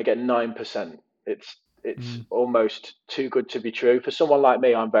 I get 9%. It's Mm. almost too good to be true. For someone like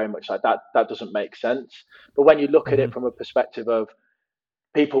me, I'm very much like that. That doesn't make sense. But when you look at Mm-hmm. it from a perspective of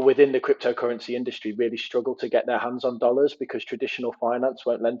people within the cryptocurrency industry really struggle to get their hands on dollars because traditional finance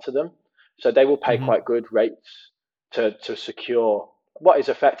won't lend to them. So they will pay Mm-hmm. quite good rates to secure what is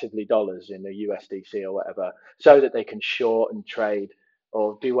effectively dollars in the USDC or whatever, so that they can short and trade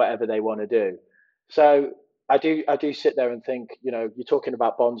or do whatever they want to do. So I do sit there and think, you're talking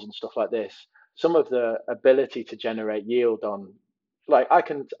about bonds and stuff like this. Some of the ability to generate yield on, like I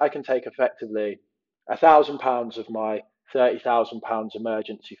can take effectively £1,000 of my £30,000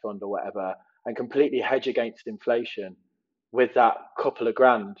 emergency fund or whatever, and completely hedge against inflation with that couple of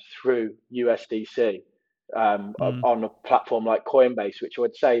grand through USDC, Mm. on a platform like Coinbase, which I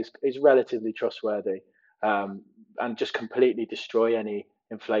would say is relatively trustworthy, um, and just completely destroy any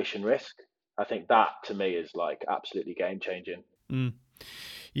inflation risk. I think that to me is like absolutely game changing. Mm.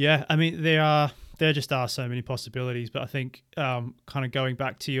 Yeah, I mean there just are so many possibilities, but I think kind of going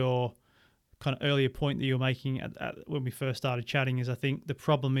back to your kind of earlier point that you were making when we first started chatting is I think the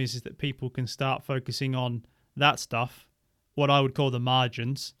problem is that people can start focusing on that stuff, what I would call the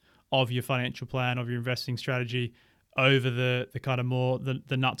margins of your financial plan, of your investing strategy, over the kind of more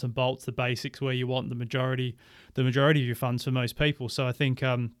the nuts and bolts, the basics where you want the majority of your funds for most people. So I think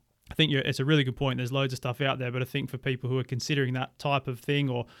it's a really good point. There's loads of stuff out there, but I think for people who are considering that type of thing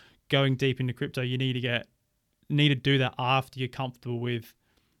or going deep into crypto, you need to do that after you're comfortable with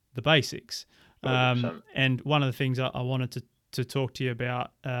the basics. 100%. And one of the things I wanted to talk to you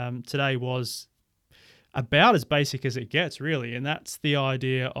about today was about as basic as it gets, really, and that's the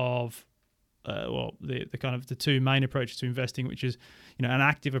idea of the kind of the two main approaches to investing, which is an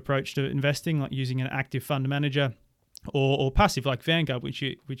active approach to investing, like using an active fund manager, or passive like Vanguard, which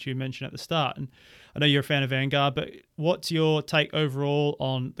you mentioned at the start. And I know you're a fan of Vanguard, but what's your take overall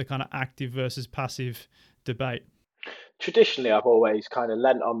on the kind of active versus passive debate? Traditionally, I've always kind of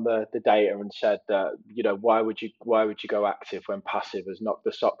lent on the data and said that, why would you go active when passive has knocked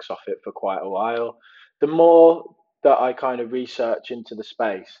the socks off it for quite a while. The more that I kind of research into the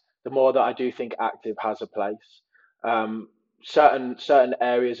space, the more that I do think active has a place. Um, certain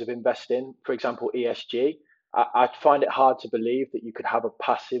areas of investing, for example, ESG. I find it hard to believe that you could have a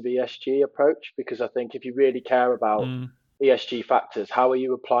passive ESG approach, because I think if you really care about Mm. ESG factors, how are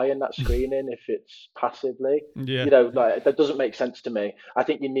you applying that screening if it's passively? Yeah. Like, that doesn't make sense to me. I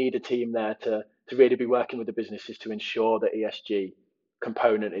think you need a team there to really be working with the businesses to ensure that ESG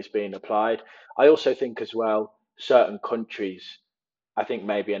component is being applied. I also think as well, certain countries, I think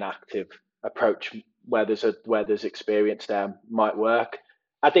maybe an active approach where there's experience there might work.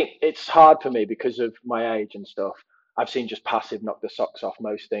 I think it's hard for me because of my age and stuff. I've seen just passive knock the socks off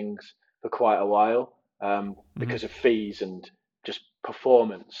most things for quite a while, Mm-hmm. because of fees and just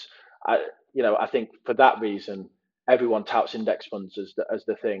performance. I think for that reason, everyone touts index funds as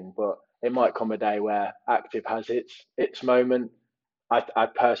the thing, but it might come a day where active has its moment. I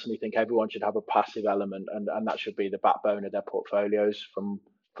personally think everyone should have a passive element, and that should be the backbone of their portfolios from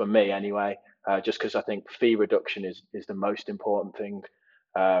me anyway. Just because I think fee reduction is the most important thing,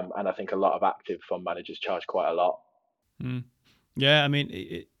 and I think a lot of active fund managers charge quite a lot. Mm. Yeah, I mean,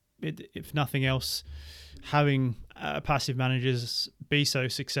 if nothing else, having passive managers be so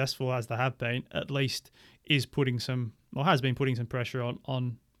successful as they have been, at least is putting some, or has been putting some pressure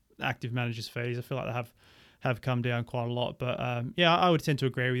on active managers' fees. I feel like they have come down quite a lot. But yeah, I would tend to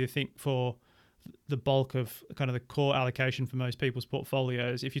agree with you. I think for the bulk of kind of the core allocation for most people's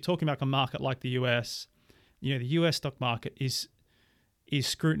portfolios, if you're talking about a market like the US, the US stock market is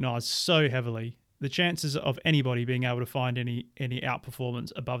scrutinized so heavily. The chances of anybody being able to find any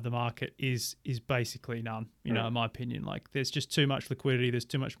outperformance above the market is basically none. In my opinion, like there's just too much liquidity, there's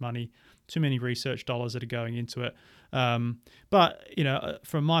too much money, too many research dollars that are going into it. But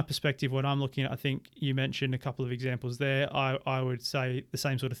from my perspective, when I'm looking at, I think you mentioned a couple of examples there. I would say the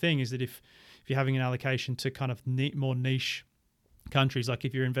same sort of thing is that if you're having an allocation to kind of more niche countries, like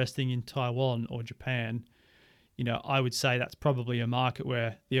if you're investing in Taiwan or Japan, I would say that's probably a market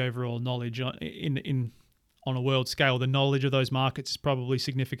where the overall knowledge on a world scale, the knowledge of those markets is probably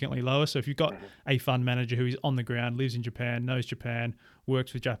significantly lower. So if you've got a fund manager who is on the ground, lives in Japan, knows Japan,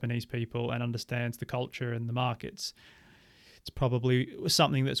 works with Japanese people, and understands the culture and the markets, it's probably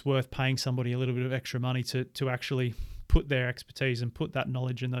something that's worth paying somebody a little bit of extra money to actually put their expertise and put that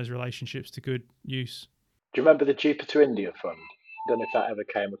knowledge and those relationships to good use. Do you remember the Jupiter India Fund? I don't know if that ever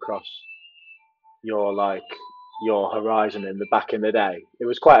came across your like your horizon in the back in the day. It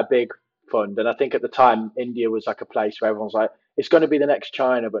was quite a big fund, and I think at the time India was like a place where everyone's like, it's going to be the next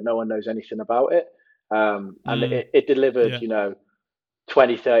China, but no one knows anything about it. And Mm, it delivered, yeah.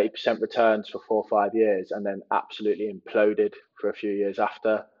 20-30% returns for 4 or 5 years, and then absolutely imploded for a few years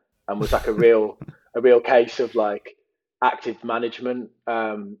after, and was like a real case of like active management.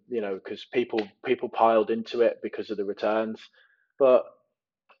 Because people piled into it because of the returns, but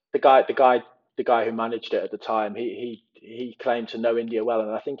the guy the guy the guy who managed it at the time, he claimed to know India well,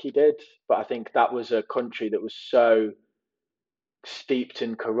 and I think he did, but I think that was a country that was so steeped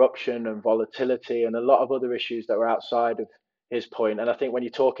in corruption and volatility and a lot of other issues that were outside of his point. And I think when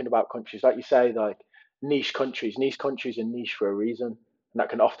you're talking about countries, like you say, like niche countries are niche for a reason, and that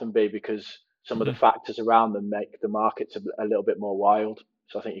can often be because some of the Mm-hmm. factors around them make the markets a little bit more wild.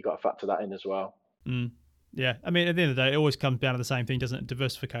 So I think you've got to factor that in as well. Mm. Yeah, I mean, at the end of the day, it always comes down to the same thing, doesn't it?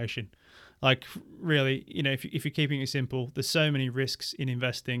 Diversification. Like, really, if you're keeping it simple, there's so many risks in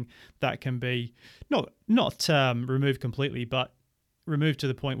investing that can be not removed completely, but removed to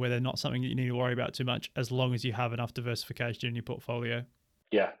the point where they're not something that you need to worry about too much, as long as you have enough diversification in your portfolio.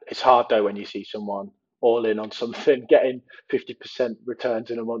 Yeah, it's hard though when you see someone all in on something, getting 50% returns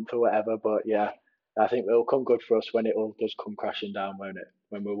in a month or whatever. But yeah, I think it'll come good for us when it all does come crashing down, won't it?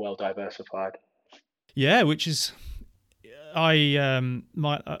 When we're well diversified. Yeah, which is I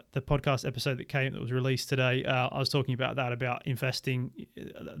my the podcast episode that was released today. I was talking about that, about investing.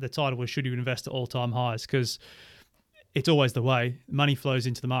 The title was "Should You Invest at All-Time Highs?" Because it's always the way. Money flows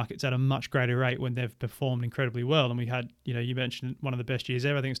into the markets at a much greater rate when they've performed incredibly well. And we had, you mentioned one of the best years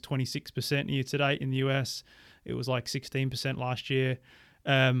ever. I think it's 26% year to date in the US. It was like 16% last year.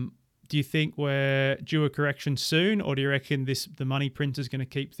 Do you think we're due a correction soon, or do you reckon the money printer is going to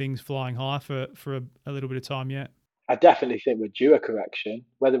keep things flying high for a little bit of time yet? I definitely think we're due a correction.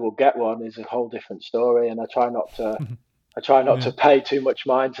 Whether we'll get one is a whole different story, and I try not to Yeah. pay too much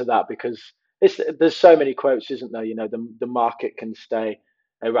mind to that because there's so many quotes, isn't there? The market can stay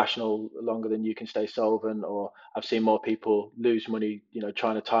irrational longer than you can stay solvent, or I've seen more people lose money,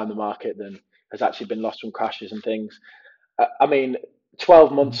 trying to time the market than has actually been lost from crashes and things. I mean,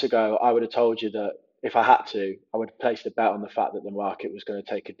 12 Mhm. months ago, I would have told you that if I had to, I would have placed a bet on the fact that the market was going to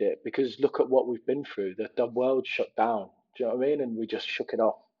take a dip because look at what we've been through. The world shut down. Do you know what I mean? And we just shook it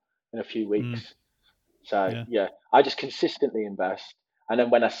off in a few Mm. weeks. So Yeah. yeah, I just consistently invest, and then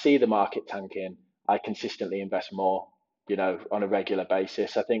when I see the market tanking, I consistently invest more. On a regular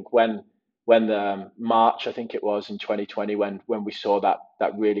basis. I think when the March, I think it was in 2020, when we saw that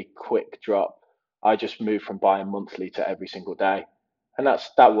really quick drop, I just moved from buying monthly to every single day, and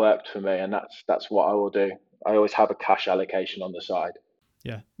that worked for me, and that's what I will do. I always have a cash allocation on the side.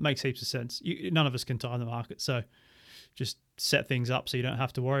 Yeah. Makes heaps of sense. None of us can time the market. So just set things up so you don't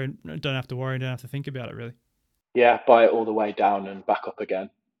have to think about it really. Yeah, buy it all the way down and back up again.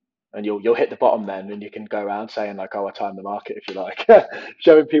 and you'll hit the bottom then, and you can go around saying like, "Oh, I timed the market," if you like,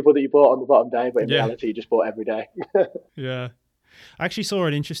 showing people that you bought on the bottom day, but in Yeah. reality, you just bought every day. Yeah. I actually saw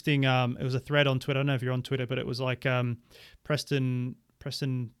an interesting. It was a thread on Twitter. I don't know if you're on Twitter, but it was like Preston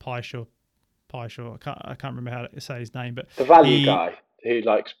Pyshaw. I can't remember how to say his name, but The value guy who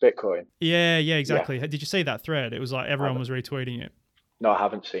likes Bitcoin. Yeah, Yeah, exactly. Did you see that thread? It was like everyone was retweeting it. no, I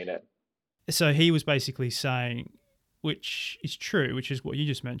haven't seen it. So he was basically saying, which is true, which is what you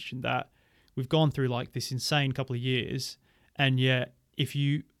just mentioned, that we've gone through like this insane couple of years, and yet if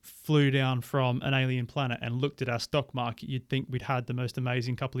you flew down from an alien planet and looked at our stock market, you'd think we'd had the most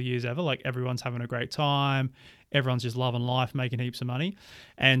amazing couple of years ever. Like everyone's having a great time, everyone's just loving life, making heaps of money.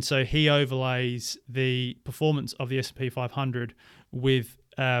 And so he overlays the performance of the S&P 500 with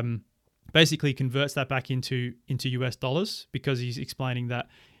basically converts that back into US dollars, because he's explaining that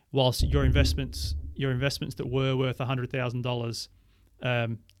whilst your investments that were worth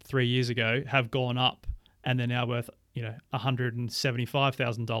 $100,000 3 years ago have gone up and they're now worth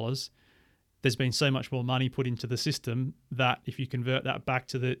 $175,000, there's been so much more money put into the system that if you convert that back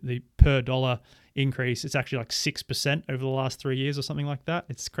to the per dollar increase, it's actually like 6% over the last 3 years or something like that.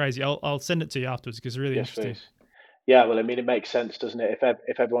 It's crazy. I'll send it to you afterwards because it's really interesting. Please. Yeah, well, I mean, it makes sense, doesn't it?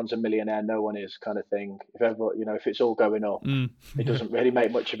 If everyone's a millionaire, no one is, kind of thing. If everyone, if it's all going up, it Yeah. doesn't really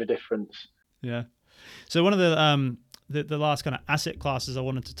make much of a difference. Yeah. So one of the last kind of asset classes I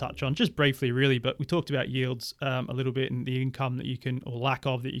wanted to touch on, just briefly, really, but we talked about yields a little bit and the income that you can, or lack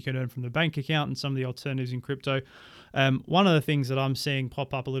of, that you can earn from the bank account and some of the alternatives in crypto. One of the things that I'm seeing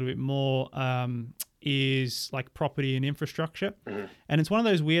pop up a little bit more is like property and infrastructure. Mm-hmm. And it's one of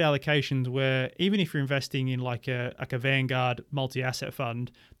those weird allocations where even if you're investing in like a Vanguard multi-asset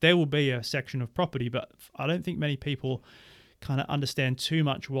fund, there will be a section of property, but I don't think many people kind of understand too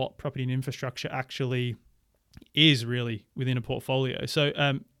much what property and infrastructure actually is really within a portfolio. So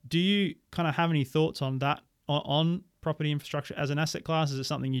do you kind of have any thoughts on that, on property infrastructure as an asset class? Is it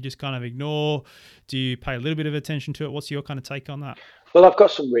something you just kind of ignore? Do you pay a little bit of attention to it? What's your kind of take on that? Well, I've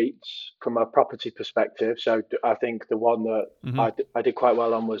got some REITs from a property perspective. So I think the one that Mm-hmm. I did quite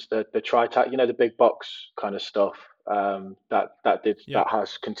well on was the Tritac, the big box kind of stuff. That Yeah.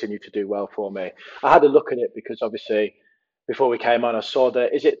 has continued to do well for me. I had a look at it because obviously before we came on, I saw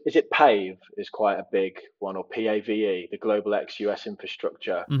that is it PAVE is quite a big one, or PAVE, the Global ex-US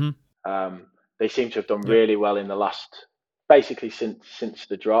Infrastructure. Mm-hmm. They seem to have done Yep. really well in the last, basically since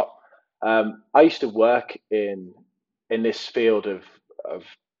the drop. I used to work in this field of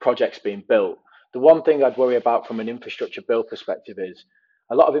projects being built. The one thing I'd worry about from an infrastructure build perspective is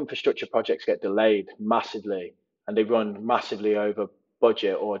a lot of infrastructure projects get delayed massively and they run massively over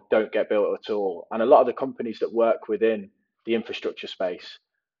budget or don't get built at all. And a lot of the companies that work within the infrastructure space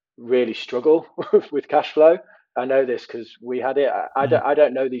really struggle with cash flow. I know this because we had it. I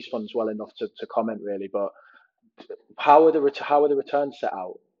don't know these funds well enough to comment really, but how are the returns set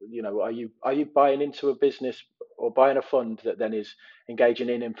out? Are you buying into a business or buying a fund that then is engaging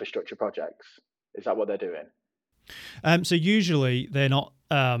in infrastructure projects? Is that what they're doing? So usually they're not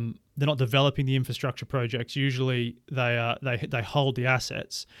developing the infrastructure projects. Usually they hold the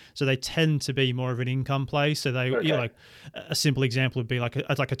assets, so they tend to be more of an income play. So they Okay. like a simple example would be like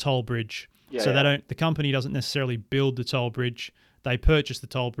a toll bridge. Yeah, So yeah. the company doesn't necessarily build the toll bridge. They purchase the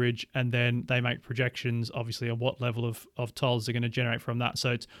toll bridge and then they make projections, obviously, on what level of tolls they're going to generate from that.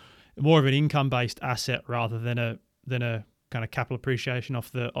 So it's more of an income based asset rather than a kind of capital appreciation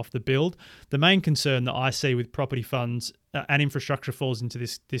off the build. The main concern that I see with property funds and infrastructure falls into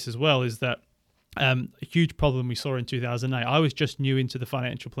this as well is that a huge problem we saw in 2008. I was just new into the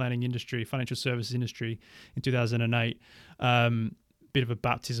financial planning industry, financial services industry in 2008. Bit of a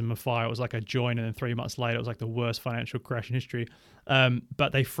baptism of fire. It was like a join, and then 3 months later, it was like the worst financial crash in history.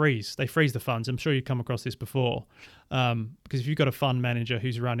 But they freeze the funds. I'm sure you've come across this before, because if you've got a fund manager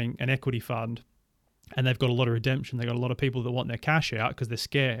who's running an equity fund and they've got a lot of redemption, they've got a lot of people that want their cash out because they're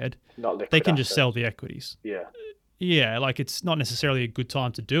scared, Not liquid they can just assets. sell the equities. Yeah. Yeah, like it's not necessarily a good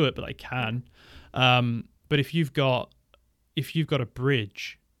time to do it, but they can. But if you've got a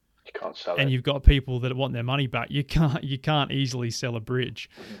bridge You can't sell and it. you've got people that want their money back, you can't easily sell a bridge.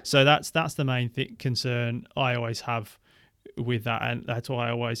 So that's the main concern I always have with that, and that's why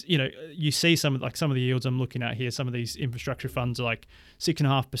I always, you see some of the yields I'm looking at here. Some of these infrastructure funds are like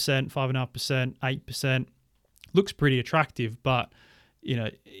 6.5%, 5.5%, 8%. Looks pretty attractive, but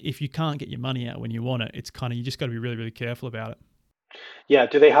if you can't get your money out when you want it, it's kind of, you just got to be really, really careful about it. Yeah.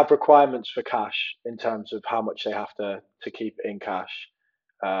 Do they have requirements for cash in terms of how much they have to keep in cash?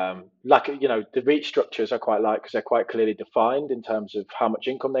 Like, the REIT structures I quite like because they're quite clearly defined in terms of how much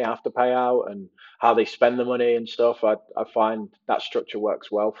income they have to pay out and how they spend the money and stuff. I find that structure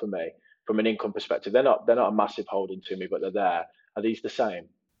works well for me from an income perspective. They're not a massive holding to me, but they're there. Are these the same?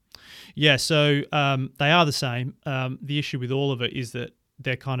 Yeah, so they are the same. The issue with all of it is that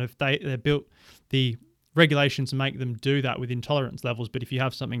they're built, the regulations make them do that with intolerance levels. But if you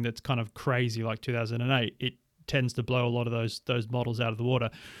have something that's kind of crazy like 2008, it tends to blow a lot of those models out of the water.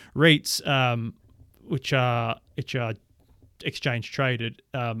 REITs, which are exchange traded,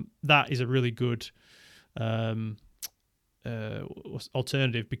 that is a really good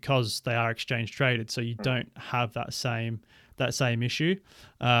alternative because they are exchange traded, so you don't have that same issue.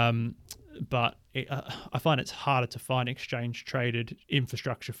 But I find it's harder to find exchange traded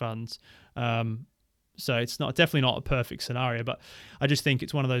infrastructure funds. So it's definitely not a perfect scenario, but I just think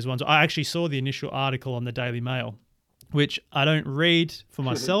it's one of those ones. I actually saw the initial article on the Daily Mail, which I don't read for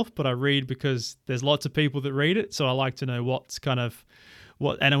myself, but I read because there's lots of people that read it. So I like to know what's kind of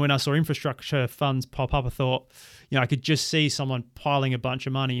what. And when I saw infrastructure funds pop up, I thought, I could just see someone piling a bunch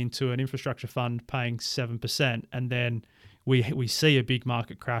of money into an infrastructure fund paying 7%. And then we see a big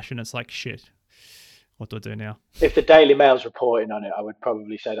market crash and it's like, shit, what do I do now? If the Daily Mail's reporting on it, I would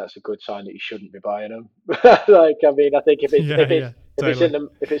probably say that's a good sign that you shouldn't be buying them. Like, I mean, I think if it's if it's Yeah, if it's totally.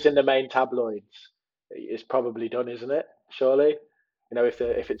 if it's in the main tabloids, it's probably done, isn't it? Surely,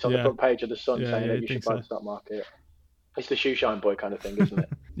 if it's on the Yeah, front page of the Sun saying yeah, that I you should think buy so. the stock market, it's the shoe shine boy kind of thing, isn't it?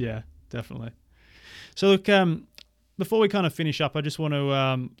 Yeah, definitely. So look, before we kind of finish up, I just want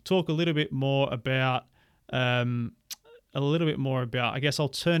to talk a little bit more about I guess,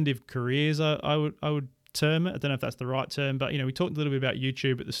 alternative careers. I would term it. I don't know if that's the right term, but we talked a little bit about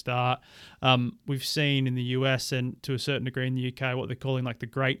YouTube at the start. We've seen in the US and to a certain degree in the UK what they're calling like the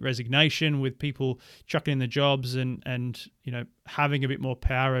Great Resignation, with people chucking in the jobs and having a bit more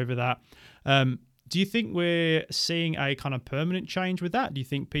power over that. Do you think we're seeing a kind of permanent change with that? Do you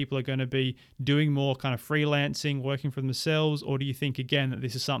think people are going to be doing more kind of freelancing, working for themselves, or do you think again that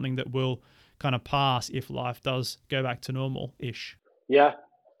this is something that will kind of pass if life does go back to normal-ish? Yeah,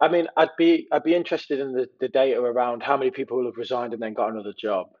 I mean, I'd be interested in the data around how many people have resigned and then got another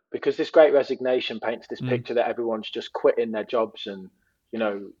job, because this Great Resignation paints this Mm, picture that everyone's just quitting their jobs and you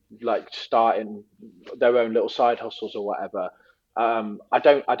know like starting their own little side hustles or whatever. I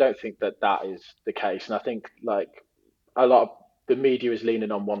don't think that is the case, and I think like a lot of the media is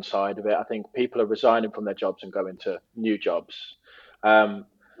leaning on one side of it. I think people are resigning from their jobs and going to new jobs. Um,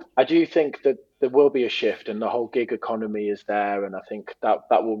 I do think that there will be a shift, and the whole gig economy is there, and I think that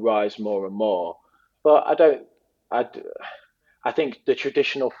will rise more and more. But I don't. I, d- I think the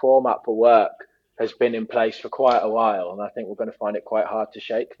traditional format for work has been in place for quite a while, and I think we're going to find it quite hard to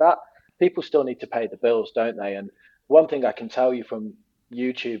shake that. People still need to pay the bills, don't they? And one thing I can tell you from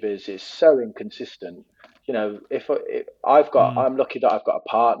YouTube is it's so inconsistent. If mm, I'm lucky that I've got a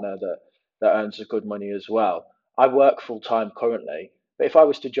partner that earns a good money as well. I work full time currently, but if I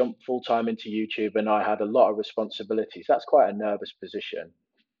was to jump full time into YouTube and I had a lot of responsibilities, that's quite a nervous position.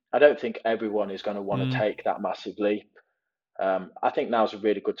 I don't think everyone is going to want to mm. take that massive leap. I think now's a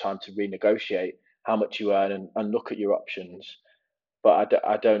really good time to renegotiate how much you earn and look at your options. But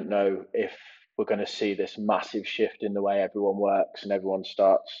I don't know if we're going to see this massive shift in the way everyone works and everyone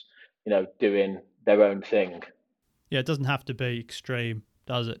starts, doing their own thing. Yeah, it doesn't have to be extreme,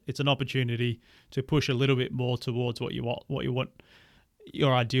 does it? It's an opportunity to push a little bit more towards what you want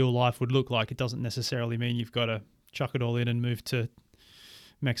your ideal life would look like. It doesn't necessarily mean you've got to chuck it all in and move to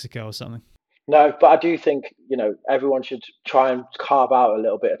Mexico or something. No, but I do think, everyone should try and carve out a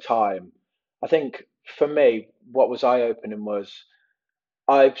little bit of time. I think for me, what was eye-opening was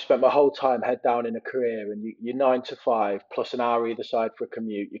I've spent my whole time head down in a career, and you're 9 to 5 plus an hour either side for a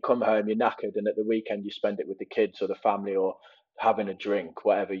commute. You come home, you're knackered, and at the weekend you spend it with the kids or the family or having a drink,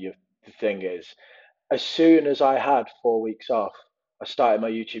 whatever your the thing is. As soon as I had 4 weeks off, I started my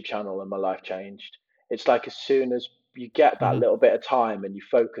YouTube channel and my life changed. It's like as soon as you get that Mm-hmm. little bit of time and you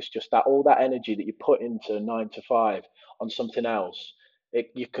focus just that all that energy that you put into 9 to 5 on something else,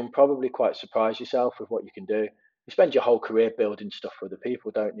 you can probably quite surprise yourself with what you can do. You spend your whole career building stuff for other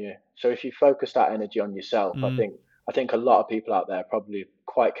people, don't you? So if you focus that energy on yourself, Mm, I think a lot of people out there are probably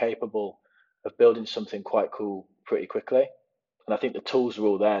quite capable of building something quite cool pretty quickly. And I think the tools are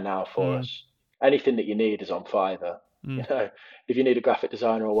all there now for mm, us. Anything that you need is on Fiverr. You mm. know, if you need a graphic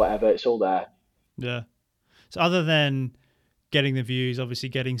designer or whatever, it's all there. Yeah. So other than getting the views, obviously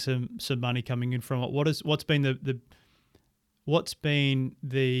getting some money coming in from it, what's been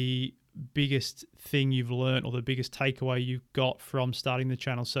the biggest thing you've learned or the biggest takeaway you've got from starting the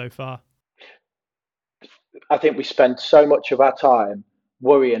channel so far? I think we spend so much of our time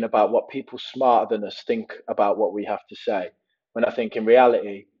worrying about what people smarter than us think about what we have to say. When I think in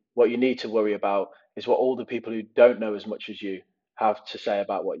reality, what you need to worry about is what all the people who don't know as much as you have to say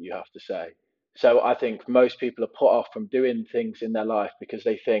about what you have to say. So I think most people are put off from doing things in their life because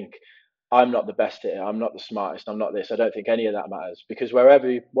they think, I'm not the best at it, I'm not the smartest, I'm not this. I don't think any of that matters because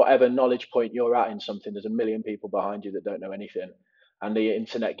whatever knowledge point you're at in something, there's a million people behind you that don't know anything. And the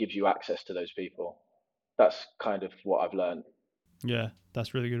internet gives you access to those people. That's kind of what I've learned. Yeah,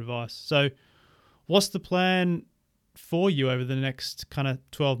 that's really good advice. So, what's the plan for you over the next kind of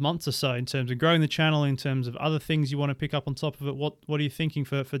 12 months or so in terms of growing the channel, in terms of other things you want to pick up on top of it? What are you thinking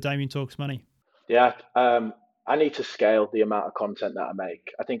for Damien Talks Money? Yeah, I need to scale the amount of content that I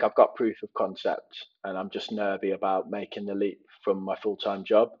make. I think I've got proof of concept, and I'm just nervy about making the leap from my full-time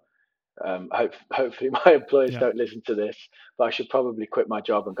job. Hopefully, my employers Yeah. don't listen to this, but I should probably quit my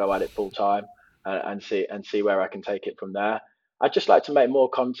job and go at it full time and see where I can take it from there. I'd just like to make more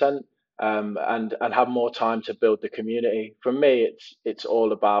content and have more time to build the community. For me, it's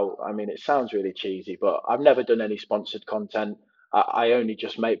all about. I mean, it sounds really cheesy, but I've never done any sponsored content. I only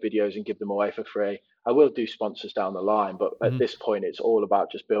just make videos and give them away for free. I will do sponsors down the line, but at Mm-hmm. this point, it's all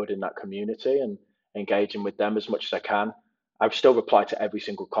about just building that community and engaging with them as much as I can. I still reply to every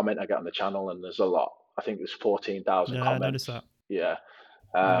single comment I get on the channel, and there's a lot. I think there's 14,000 Yeah, I noticed comments. that. Yeah.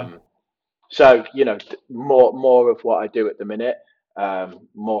 Yeah. Um, so more of what I do at the minute,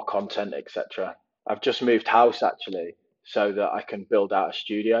 more content, etc. I've just moved house actually, so that I can build out a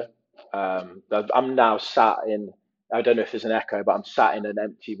studio. I'm now sat in. I don't know if there's an echo, but I'm sat in an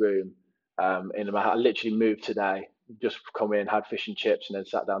empty room. In my, I literally moved today. Just come in, had fish and chips, and then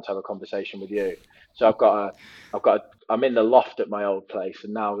sat down to have a conversation with you. So I'm in the loft at my old place,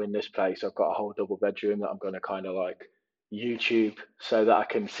 and now in this place, I've got a whole double bedroom that I'm going to kind of like YouTube so that I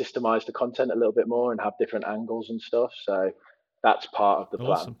can systemize the content a little bit more and have different angles and stuff. So that's part of the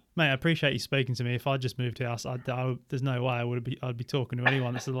plan. Awesome, mate. I appreciate you speaking to me. If I just moved house, there's no way I'd be talking to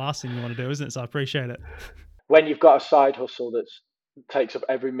anyone. That's the last thing you want to do, isn't it? So I appreciate it. When you've got a side hustle that takes up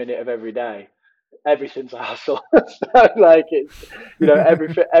every minute of every day, everything's a hustle. So like it's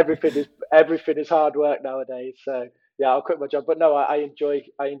everything is hard work nowadays. So yeah, I'll quit my job. But no, I enjoy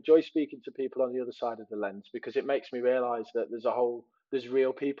speaking to people on the other side of the lens because it makes me realise that there's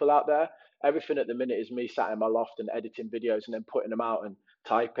real people out there. Everything at the minute is me sat in my loft and editing videos and then putting them out and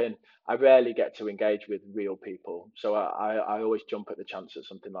typing. I rarely get to engage with real people. So I always jump at the chance at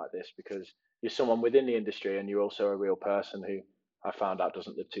something like this because you're someone within the industry and you're also a real person who I found out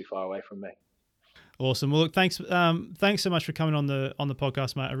doesn't live too far away from me. Awesome. Well, look, thanks so much for coming on the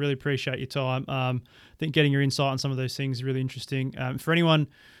podcast, mate. I really appreciate your time. I think getting your insight on some of those things is really interesting. For anyone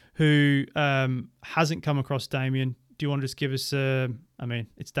who hasn't come across Damien, do you want to just give us? I mean,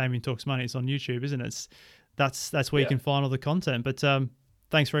 it's Damien Talks Money. It's on YouTube, isn't it? That's where you can find all the content. But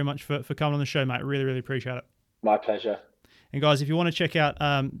thanks very much for coming on the show, mate. Really, really appreciate it. My pleasure. And guys, if you want to check out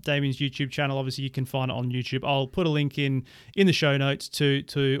Damien's YouTube channel, obviously you can find it on YouTube. I'll put a link in the show notes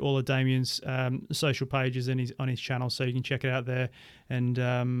to all of Damien's social pages and on his channel, so you can check it out there. And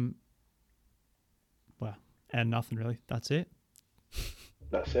and nothing really. That's it.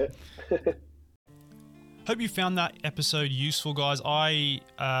 That's it. Hope you found that episode useful, guys. I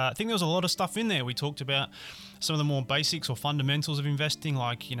think there was a lot of stuff in there. We talked about some of the more basics or fundamentals of investing,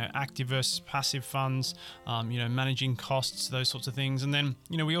 like, active versus passive funds, managing costs, those sorts of things. And then,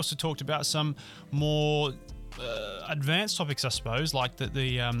 we also talked about some more advanced topics, I suppose, like the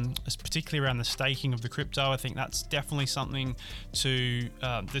particularly around the staking of the crypto. I think that's definitely something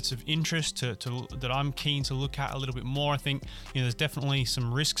that's of interest to that I'm keen to look at a little bit more. I think there's definitely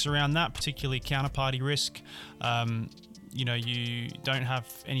some risks around that, particularly counterparty risk. You don't have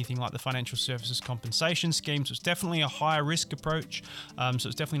anything like the financial services compensation scheme, so it's definitely a higher risk approach. So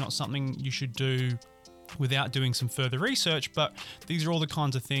it's definitely not something you should do without doing some further research. But these are all the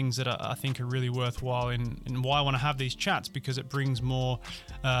kinds of things that I think are really worthwhile, and why I want to have these chats, because it brings more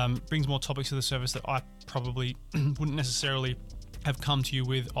topics to the service that I probably wouldn't necessarily have come to you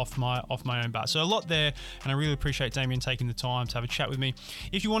with off my own bat. So a lot there, and I really appreciate Damien taking the time to have a chat with me.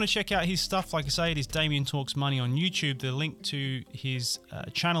 If you want to check out his stuff, like I say, it is Damien Talks Money on YouTube. The link to his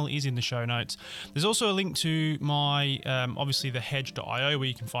channel is in the show notes. There's also a link to my obviously the hedge.io, where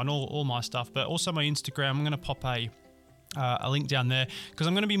you can find all my stuff, but also my Instagram. I'm going to pop a link down there because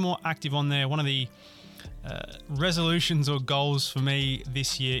I'm going to be more active on there. One of the resolutions or goals for me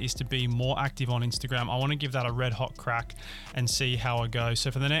this year is to be more active on Instagram. I want to give that a red hot crack and see how I go. So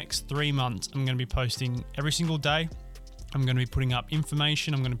for the next 3 months, I'm going to be posting every single day. I'm going to be putting up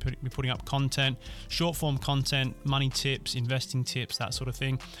information. I'm going to be putting up content, short form content, money tips, investing tips, that sort of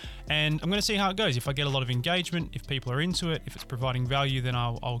thing. And I'm going to see how it goes. If I get a lot of engagement, if people are into it, if it's providing value, then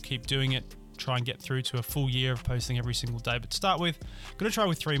I'll keep doing it. Try and get through to a full year of posting every single day. But to start with, I'm going to try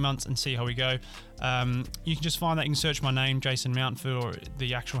with 3 months and see how we go. You can just find that. You can search my name, Jason Mountford, or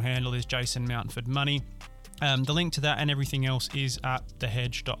the actual handle is Jason Mountford Money. The link to that and everything else is at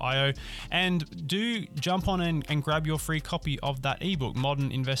thehedge.io. And do jump on and grab your free copy of that ebook,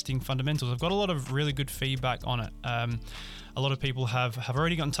 Modern Investing Fundamentals. I've got a lot of really good feedback on it. A lot of people have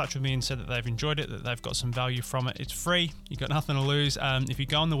already got in touch with me and said that they've enjoyed it, that they've got some value from it. It's free. You've got nothing to lose. If you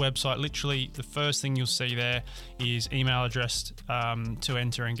go on the website, literally the first thing you'll see there is email address to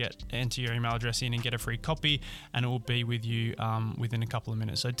enter your email address in and get a free copy, and it will be with you within a couple of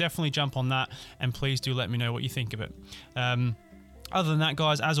minutes. So definitely jump on that, and please do let me know what you think of it. Other than that,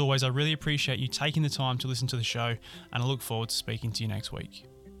 guys, as always, I really appreciate you taking the time to listen to the show, and I look forward to speaking to you next week.